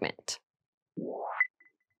department.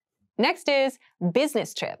 Next is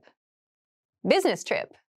business trip. Business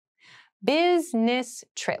trip. Business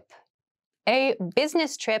trip. A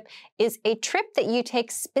business trip is a trip that you take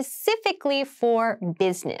specifically for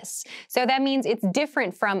business. So that means it's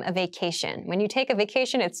different from a vacation. When you take a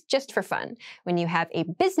vacation, it's just for fun. When you have a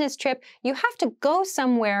business trip, you have to go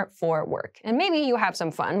somewhere for work. And maybe you have some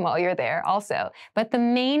fun while you're there also. But the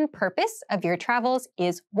main purpose of your travels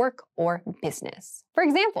is work or business. For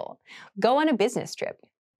example, go on a business trip.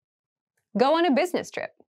 Go on a business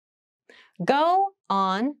trip. Go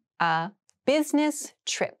on a business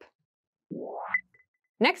trip.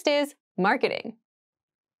 Next is marketing.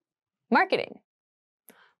 Marketing.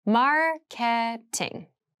 Marketing.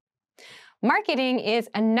 Marketing is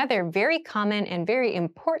another very common and very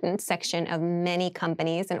important section of many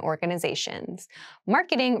companies and organizations.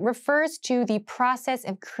 Marketing refers to the process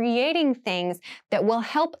of creating things that will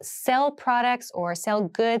help sell products or sell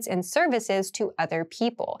goods and services to other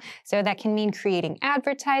people. So that can mean creating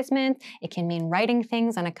advertisements, it can mean writing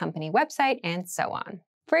things on a company website, and so on.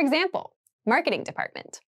 For example, marketing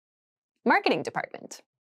department. Marketing department.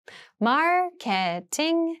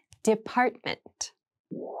 Marketing department.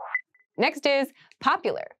 Next is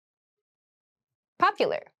popular.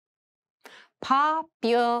 Popular.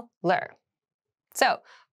 Popular. So,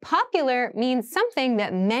 popular means something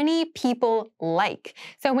that many people like.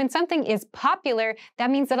 So when something is popular, that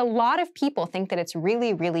means that a lot of people think that it's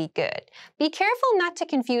really, really good. Be careful not to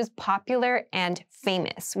confuse popular and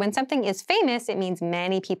famous. When something is famous, it means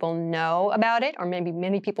many people know about it, or maybe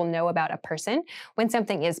many people know about a person. When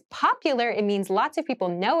something is popular, it means lots of people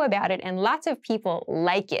know about it and lots of people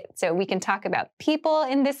like it. So we can talk about people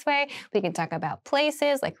in this way. We can talk about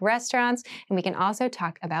places like restaurants, and we can also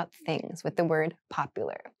talk about things with the word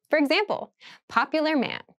popular. For example, popular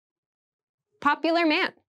man. Popular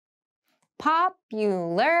man.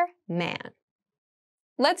 Popular man.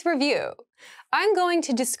 Let's review. I'm going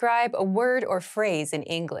to describe a word or phrase in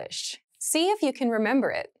English. See if you can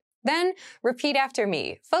remember it. Then repeat after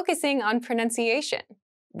me, focusing on pronunciation.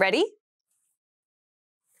 Ready?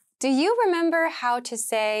 Do you remember how to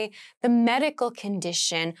say the medical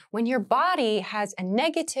condition when your body has a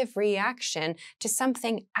negative reaction to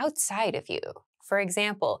something outside of you? For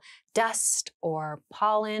example, dust or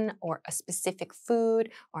pollen or a specific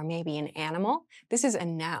food or maybe an animal. This is a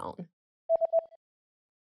noun.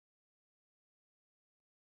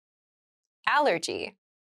 Allergy.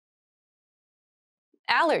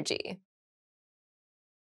 Allergy.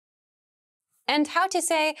 And how to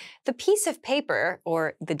say the piece of paper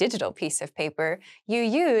or the digital piece of paper you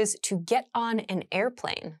use to get on an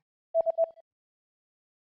airplane.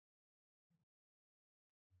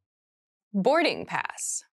 Boarding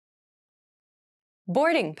pass.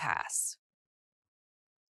 Boarding pass.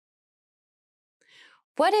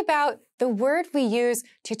 What about the word we use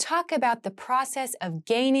to talk about the process of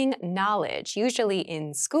gaining knowledge, usually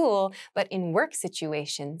in school, but in work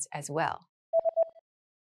situations as well?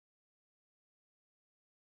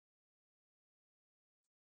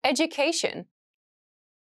 Education.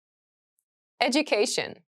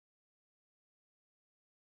 Education.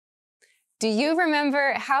 Do you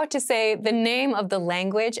remember how to say the name of the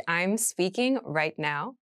language I'm speaking right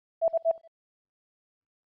now?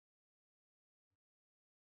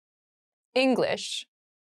 English.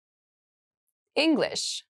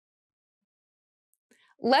 English.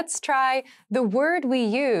 Let's try the word we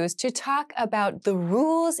use to talk about the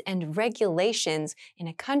rules and regulations in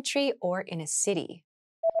a country or in a city.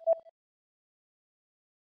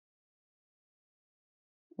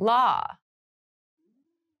 Law.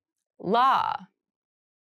 Law.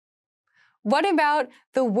 What about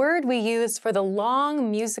the word we use for the long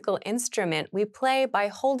musical instrument we play by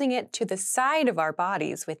holding it to the side of our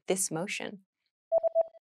bodies with this motion?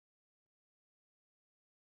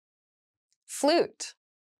 Flute.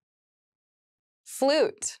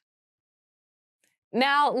 Flute.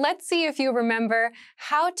 Now, let's see if you remember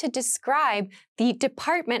how to describe the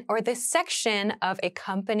department or the section of a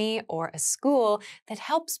company or a school that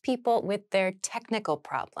helps people with their technical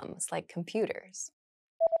problems, like computers.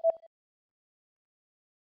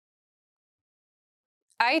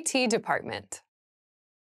 IT department.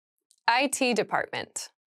 IT department.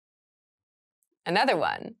 Another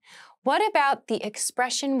one. What about the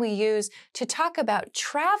expression we use to talk about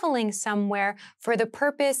traveling somewhere for the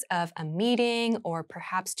purpose of a meeting or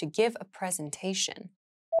perhaps to give a presentation?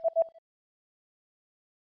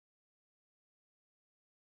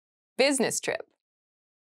 Business trip.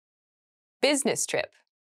 Business trip.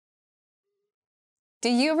 Do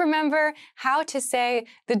you remember how to say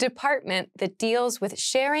the department that deals with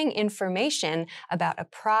sharing information about a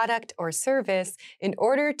product or service in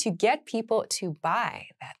order to get people to buy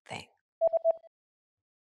that thing?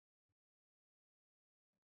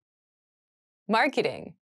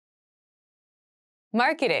 Marketing.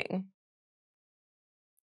 Marketing.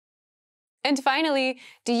 And finally,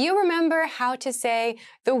 do you remember how to say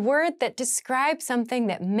the word that describes something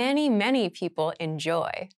that many, many people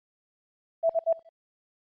enjoy?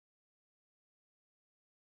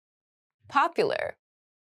 Popular.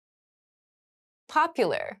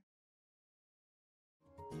 Popular.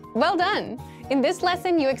 Well done! In this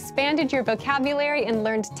lesson, you expanded your vocabulary and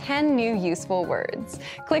learned 10 new useful words.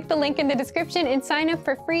 Click the link in the description and sign up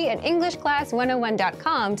for free at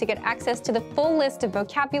EnglishClass101.com to get access to the full list of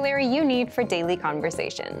vocabulary you need for daily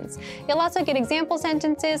conversations. You'll also get example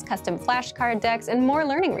sentences, custom flashcard decks, and more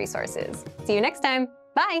learning resources. See you next time.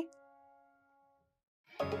 Bye!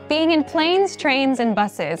 Being in planes, trains, and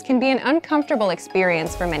buses can be an uncomfortable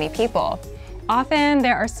experience for many people. Often,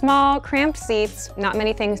 there are small, cramped seats, not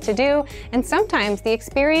many things to do, and sometimes the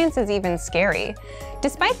experience is even scary.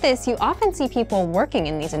 Despite this, you often see people working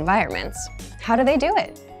in these environments. How do they do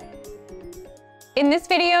it? In this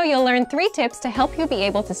video, you'll learn 3 tips to help you be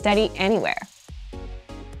able to study anywhere.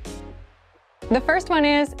 The first one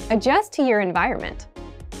is adjust to your environment.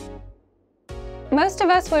 Most of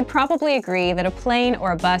us would probably agree that a plane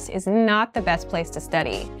or a bus is not the best place to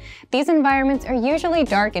study. These environments are usually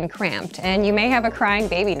dark and cramped, and you may have a crying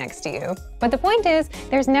baby next to you. But the point is,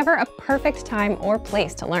 there's never a perfect time or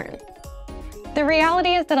place to learn. The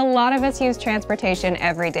reality is that a lot of us use transportation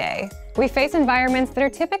every day. We face environments that are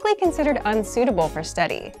typically considered unsuitable for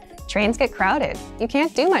study. Trains get crowded. You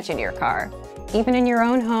can't do much in your car. Even in your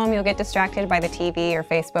own home, you'll get distracted by the TV or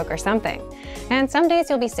Facebook or something. And some days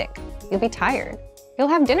you'll be sick. You'll be tired. You'll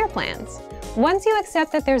have dinner plans. Once you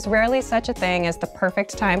accept that there's rarely such a thing as the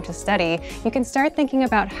perfect time to study, you can start thinking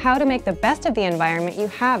about how to make the best of the environment you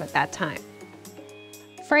have at that time.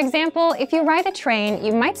 For example, if you ride a train,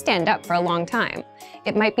 you might stand up for a long time.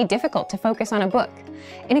 It might be difficult to focus on a book.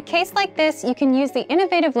 In a case like this, you can use the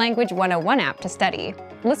Innovative Language 101 app to study.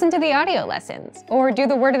 Listen to the audio lessons, or do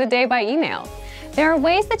the word of the day by email. There are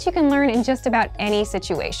ways that you can learn in just about any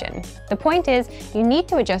situation. The point is, you need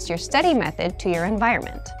to adjust your study method to your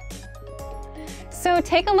environment. So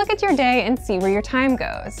take a look at your day and see where your time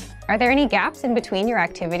goes. Are there any gaps in between your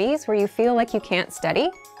activities where you feel like you can't study?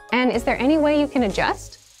 And is there any way you can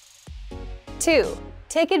adjust? 2.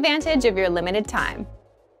 Take advantage of your limited time.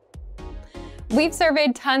 We've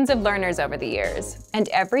surveyed tons of learners over the years, and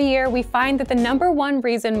every year we find that the #1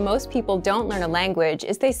 reason most people don't learn a language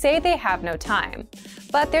is they say they have no time.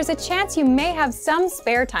 But there's a chance you may have some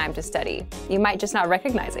spare time to study. You might just not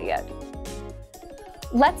recognize it yet.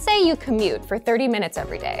 Let's say you commute for 30 minutes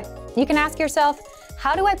every day. You can ask yourself,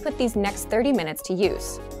 how do I put these next 30 minutes to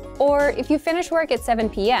use? Or if you finish work at 7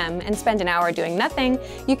 p.m. and spend an hour doing nothing,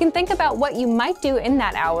 you can think about what you might do in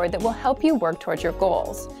that hour that will help you work towards your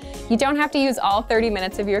goals. You don't have to use all 30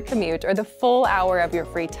 minutes of your commute or the full hour of your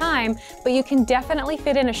free time, but you can definitely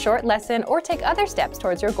fit in a short lesson or take other steps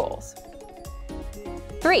towards your goals.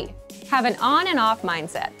 3. Have an on and off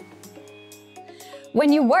mindset.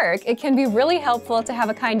 When you work, it can be really helpful to have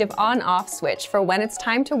a kind of on-off switch for when it's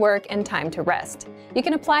time to work and time to rest. You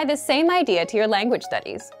can apply the same idea to your language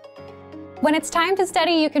studies. When it's time to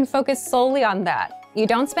study, you can focus solely on that. You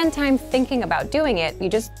don't spend time thinking about doing it, you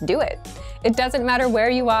just do it. It doesn't matter where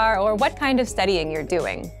you are or what kind of studying you're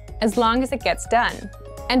doing, as long as it gets done.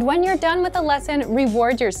 And when you're done with a lesson,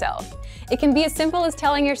 reward yourself. It can be as simple as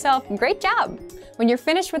telling yourself, "Great job." When you're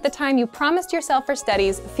finished with the time you promised yourself for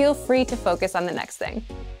studies, feel free to focus on the next thing.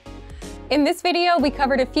 In this video, we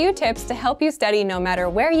covered a few tips to help you study no matter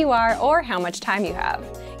where you are or how much time you have.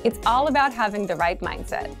 It's all about having the right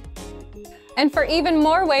mindset. And for even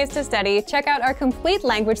more ways to study, check out our complete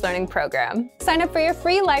language learning program. Sign up for your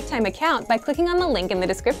free lifetime account by clicking on the link in the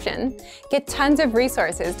description. Get tons of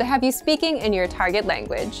resources to have you speaking in your target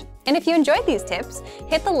language. And if you enjoyed these tips,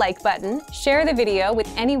 hit the like button, share the video with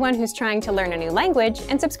anyone who's trying to learn a new language,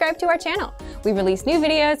 and subscribe to our channel. We release new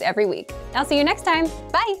videos every week. I'll see you next time.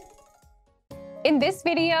 Bye! In this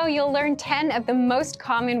video, you'll learn 10 of the most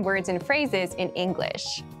common words and phrases in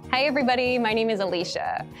English. Hi everybody, my name is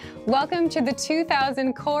Alicia. Welcome to the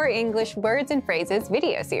 2000 Core English Words and Phrases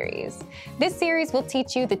video series. This series will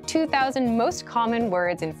teach you the 2000 most common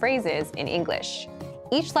words and phrases in English.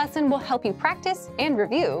 Each lesson will help you practice and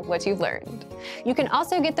review what you've learned. You can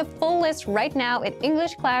also get the full list right now at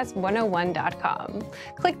EnglishClass101.com.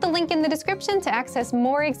 Click the link in the description to access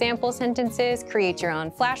more example sentences, create your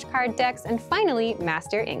own flashcard decks, and finally,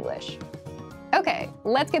 master English. Okay,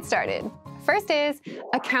 let's get started. First is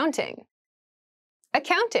accounting.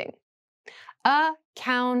 Accounting.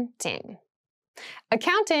 Accounting.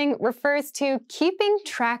 Accounting refers to keeping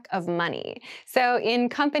track of money. So in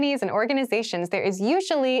companies and organizations, there is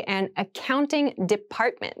usually an accounting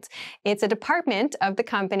department. It's a department of the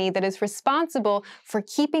company that is responsible for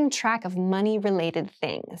keeping track of money-related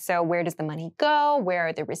things. So where does the money go? Where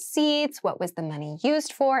are the receipts? What was the money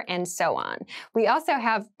used for? And so on. We also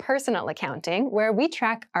have personal accounting, where we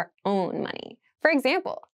track our own money. For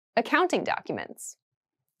example, accounting documents.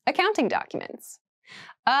 Accounting documents.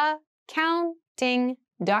 Accounting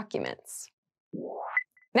documents.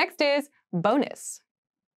 Next is bonus.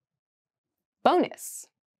 Bonus.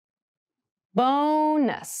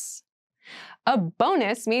 Bonus. A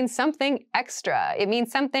bonus means something extra. It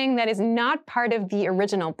means something that is not part of the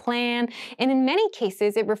original plan, and in many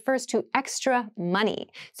cases, it refers to extra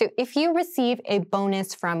money. So if you receive a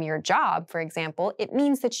bonus from your job, for example, it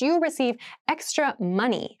means that you receive extra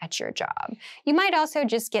money at your job. You might also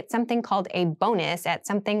just get something called a bonus at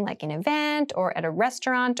something like an event or at a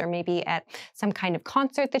restaurant or maybe at some kind of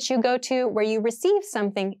concert that you go to where you receive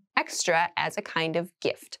something extra as a kind of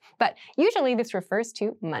gift. But usually this refers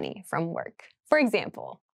to money from work. For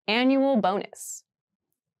example, annual bonus.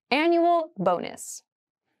 Annual bonus.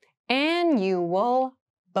 Annual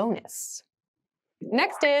bonus.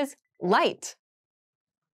 Next is light.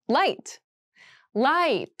 Light.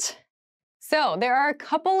 Light. So there are a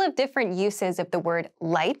couple of different uses of the word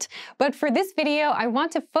light, but for this video, I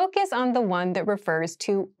want to focus on the one that refers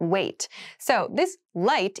to weight. So this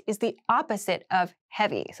light is the opposite of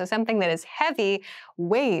heavy. So something that is heavy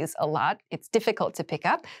weighs a lot. It's difficult to pick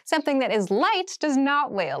up. Something that is light does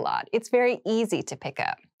not weigh a lot. It's very easy to pick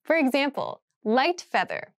up. For example, light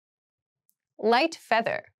feather. Light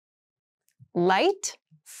feather. Light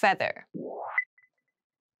feather.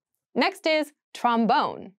 Next is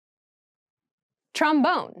trombone.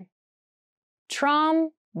 Trombone.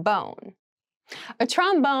 Trombone. A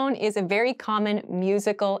trombone is a very common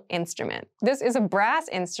musical instrument. This is a brass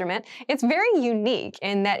instrument. It's very unique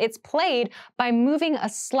in that it's played by moving a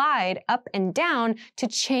slide up and down to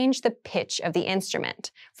change the pitch of the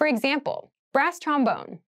instrument. For example, brass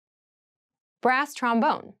trombone. Brass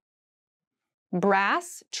trombone.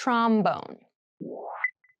 Brass trombone.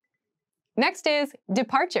 Next is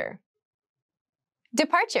departure.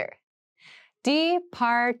 Departure.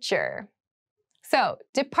 Departure. So,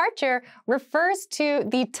 departure refers to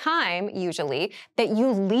the time, usually, that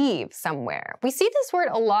you leave somewhere. We see this word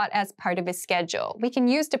a lot as part of a schedule. We can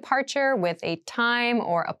use departure with a time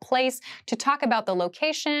or a place to talk about the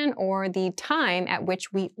location or the time at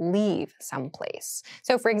which we leave someplace.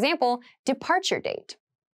 So, for example, departure date.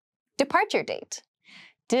 Departure date.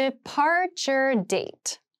 Departure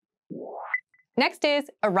date. Next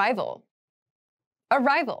is arrival.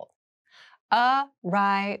 Arrival.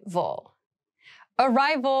 Arrival.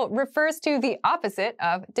 Arrival refers to the opposite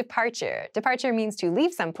of departure. Departure means to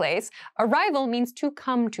leave someplace. Arrival means to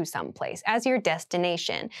come to someplace as your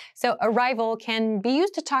destination. So arrival can be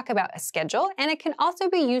used to talk about a schedule, and it can also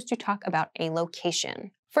be used to talk about a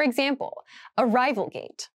location. For example, arrival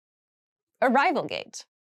gate. Arrival gate.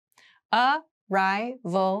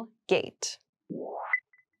 Arrival gate.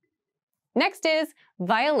 Next is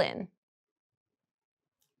violin.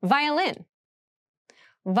 Violin.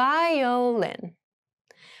 Violin.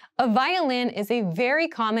 A violin is a very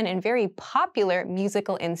common and very popular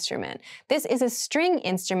musical instrument. This is a string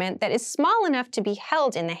instrument that is small enough to be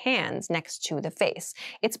held in the hands next to the face.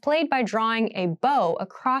 It's played by drawing a bow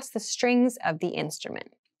across the strings of the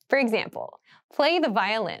instrument. For example, play the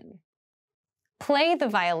violin. Play the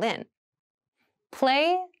violin.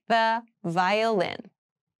 Play the violin.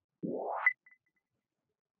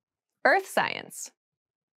 Earth science.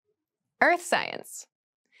 Earth science.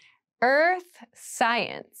 Earth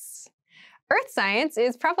science. Earth science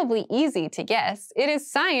is probably easy to guess. It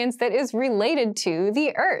is science that is related to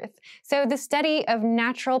the Earth. So the study of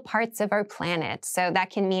natural parts of our planet. So that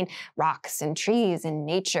can mean rocks and trees and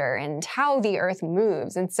nature and how the Earth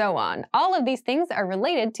moves and so on. All of these things are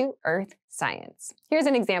related to Earth science. Here's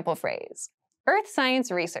an example phrase. Earth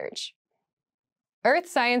science research. Earth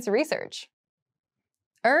science research.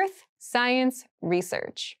 Earth science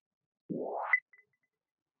research.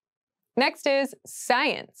 Next is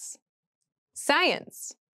science.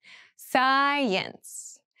 Science.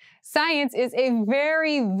 Science. Science is a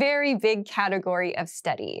very, very big category of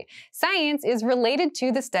study. Science is related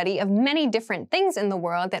to the study of many different things in the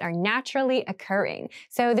world that are naturally occurring.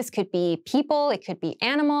 So this could be people, it could be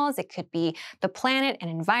animals, it could be the planet and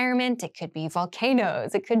environment, it could be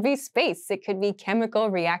volcanoes, it could be space, it could be chemical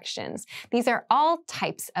reactions. These are all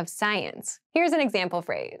types of science. Here's an example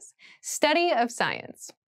phrase. Study of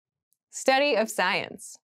science. Study of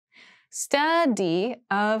science. Study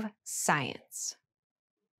of science.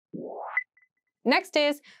 Next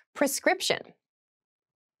is prescription.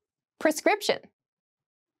 Prescription.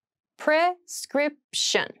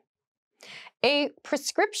 Prescription. A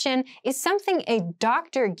prescription is something a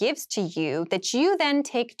doctor gives to you that you then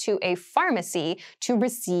take to a pharmacy to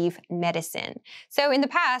receive medicine. So in the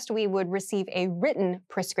past, we would receive a written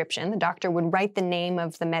prescription. The doctor would write the name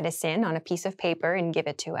of the medicine on a piece of paper and give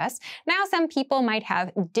it to us. Now some people might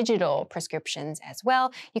have digital prescriptions as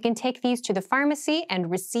well. You can take these to the pharmacy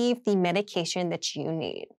and receive the medication that you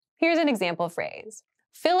need. Here's an example phrase.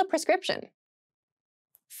 Fill a prescription.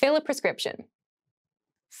 Fill a prescription.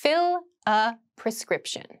 Fill a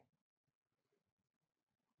prescription.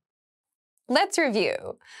 Let's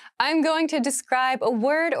review. I'm going to describe a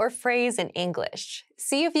word or phrase in English.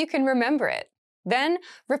 See if you can remember it. Then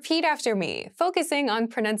repeat after me, focusing on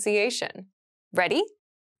pronunciation. Ready?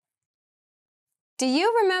 Do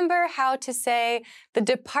you remember how to say the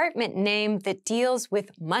department name that deals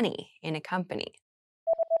with money in a company?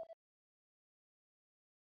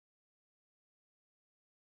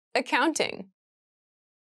 Accounting.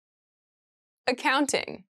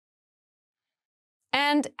 Accounting.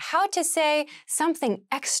 And how to say something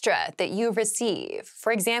extra that you receive.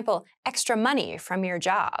 For example, extra money from your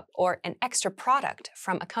job or an extra product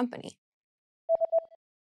from a company.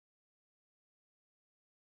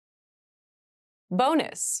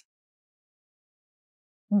 Bonus.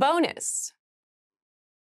 Bonus.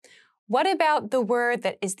 What about the word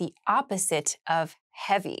that is the opposite of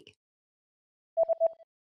heavy?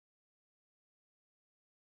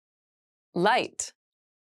 Light.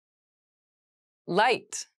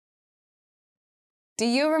 Light. Do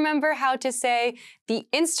you remember how to say the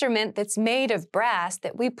instrument that's made of brass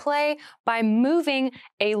that we play by moving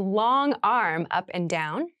a long arm up and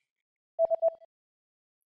down?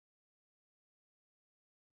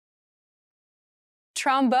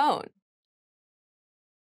 Trombone.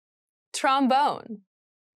 Trombone.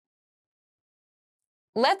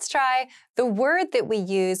 Let's try the word that we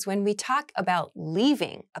use when we talk about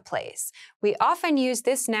leaving a place. We often use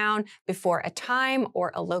this noun before a time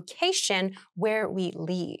or a location where we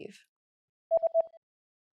leave.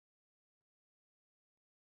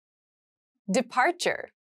 Departure.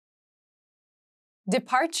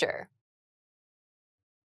 Departure.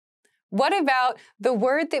 What about the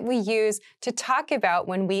word that we use to talk about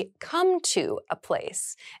when we come to a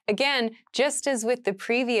place? Again, just as with the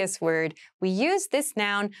previous word, we use this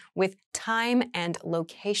noun with time and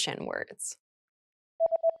location words.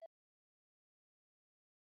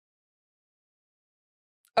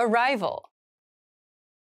 Arrival.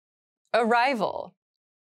 Arrival.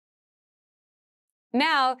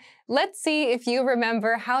 Now, let's see if you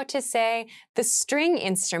remember how to say the string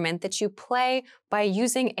instrument that you play by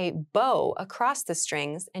using a bow across the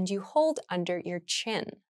strings and you hold under your chin.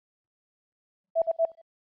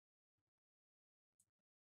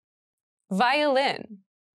 Violin.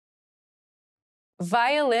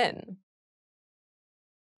 Violin.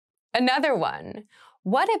 Another one.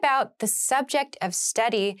 What about the subject of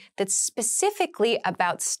study that's specifically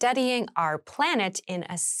about studying our planet in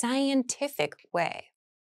a scientific way?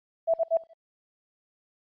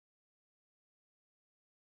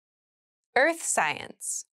 Earth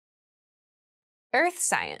science. Earth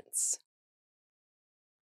science.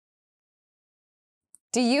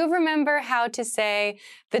 Do you remember how to say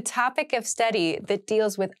the topic of study that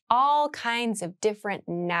deals with all kinds of different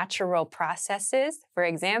natural processes? For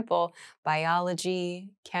example,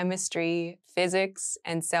 biology, chemistry, physics,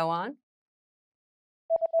 and so on.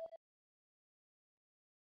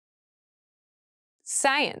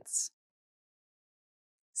 Science.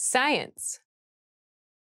 Science.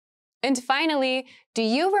 And finally, do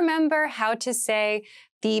you remember how to say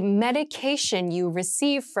the medication you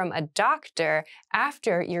receive from a doctor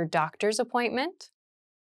after your doctor's appointment?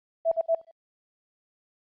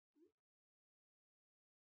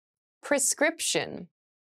 Prescription.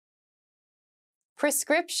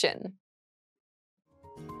 Prescription.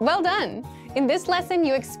 Well done! In this lesson,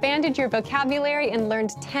 you expanded your vocabulary and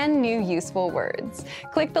learned 10 new useful words.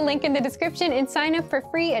 Click the link in the description and sign up for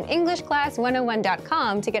free at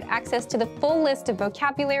EnglishClass101.com to get access to the full list of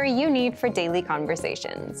vocabulary you need for daily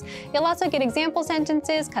conversations. You'll also get example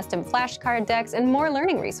sentences, custom flashcard decks, and more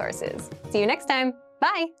learning resources. See you next time.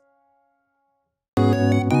 Bye!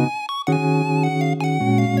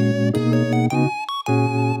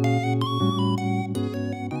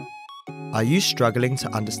 Are you struggling to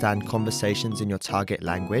understand conversations in your target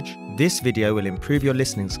language? This video will improve your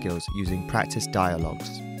listening skills using practice dialogues.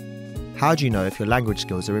 How do you know if your language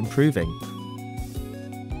skills are improving?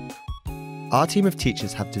 Our team of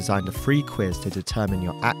teachers have designed a free quiz to determine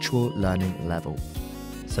your actual learning level.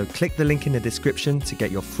 So click the link in the description to get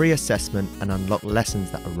your free assessment and unlock lessons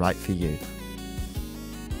that are right for you.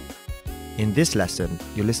 In this lesson,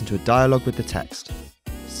 you'll listen to a dialogue with the text.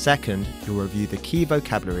 Second, you'll review the key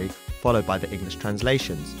vocabulary followed by the English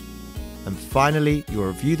translations. And finally, you'll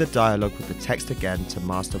review the dialogue with the text again to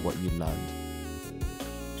master what you learned.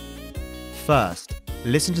 First,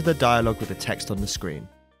 listen to the dialogue with the text on the screen.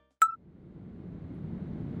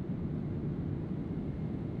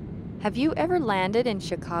 Have you ever landed in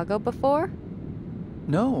Chicago before?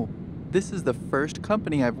 No, this is the first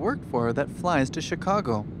company I've worked for that flies to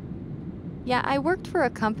Chicago. Yeah, I worked for a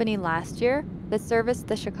company last year that serviced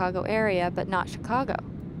the Chicago area, but not Chicago.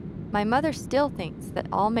 My mother still thinks that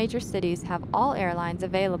all major cities have all airlines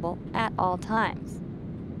available at all times.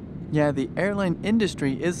 Yeah, the airline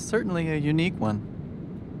industry is certainly a unique one.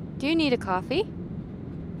 Do you need a coffee?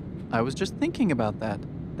 I was just thinking about that.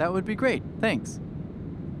 That would be great, thanks.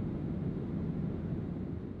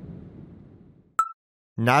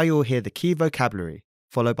 Now you'll hear the key vocabulary,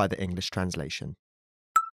 followed by the English translation.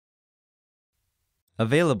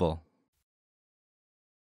 Available.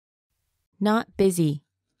 Not busy.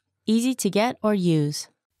 Easy to get or use.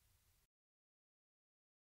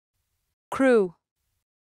 Crew.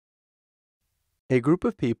 A group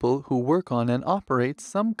of people who work on and operate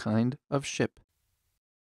some kind of ship.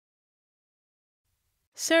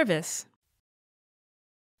 Service.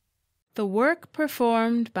 The work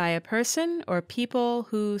performed by a person or people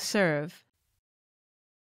who serve.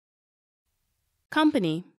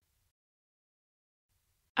 Company.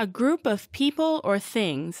 A group of people or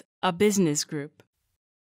things, a business group.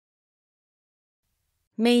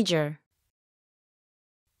 Major.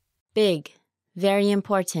 Big. Very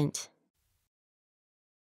important.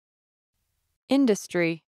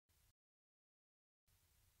 Industry.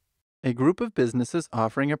 A group of businesses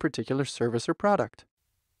offering a particular service or product.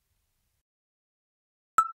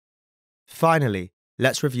 Finally,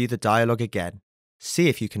 let's review the dialogue again. See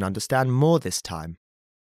if you can understand more this time.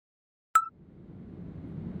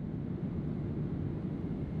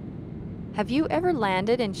 Have you ever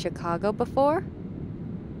landed in Chicago before?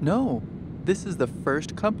 No, this is the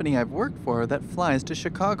first company I've worked for that flies to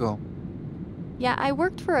Chicago. Yeah, I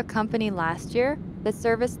worked for a company last year that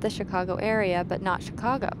serviced the Chicago area, but not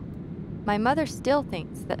Chicago. My mother still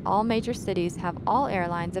thinks that all major cities have all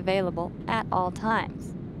airlines available at all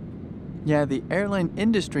times. Yeah, the airline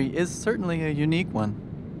industry is certainly a unique one.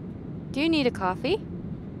 Do you need a coffee?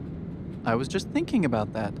 I was just thinking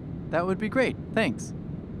about that. That would be great, thanks.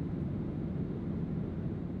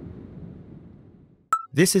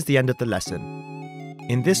 This is the end of the lesson.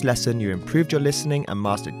 In this lesson, you improved your listening and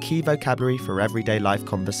mastered key vocabulary for everyday life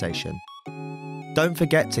conversation. Don't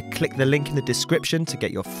forget to click the link in the description to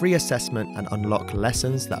get your free assessment and unlock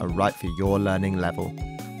lessons that are right for your learning level.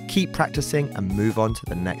 Keep practicing and move on to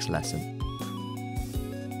the next lesson.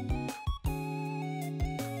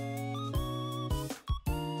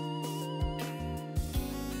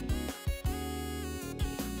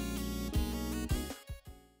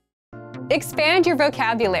 Expand your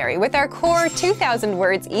vocabulary with our core 2,000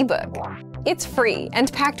 words ebook. It's free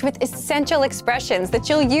and packed with essential expressions that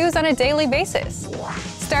you'll use on a daily basis.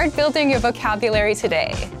 Start building your vocabulary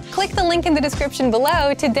today. Click the link in the description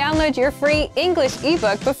below to download your free English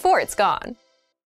ebook before it's gone.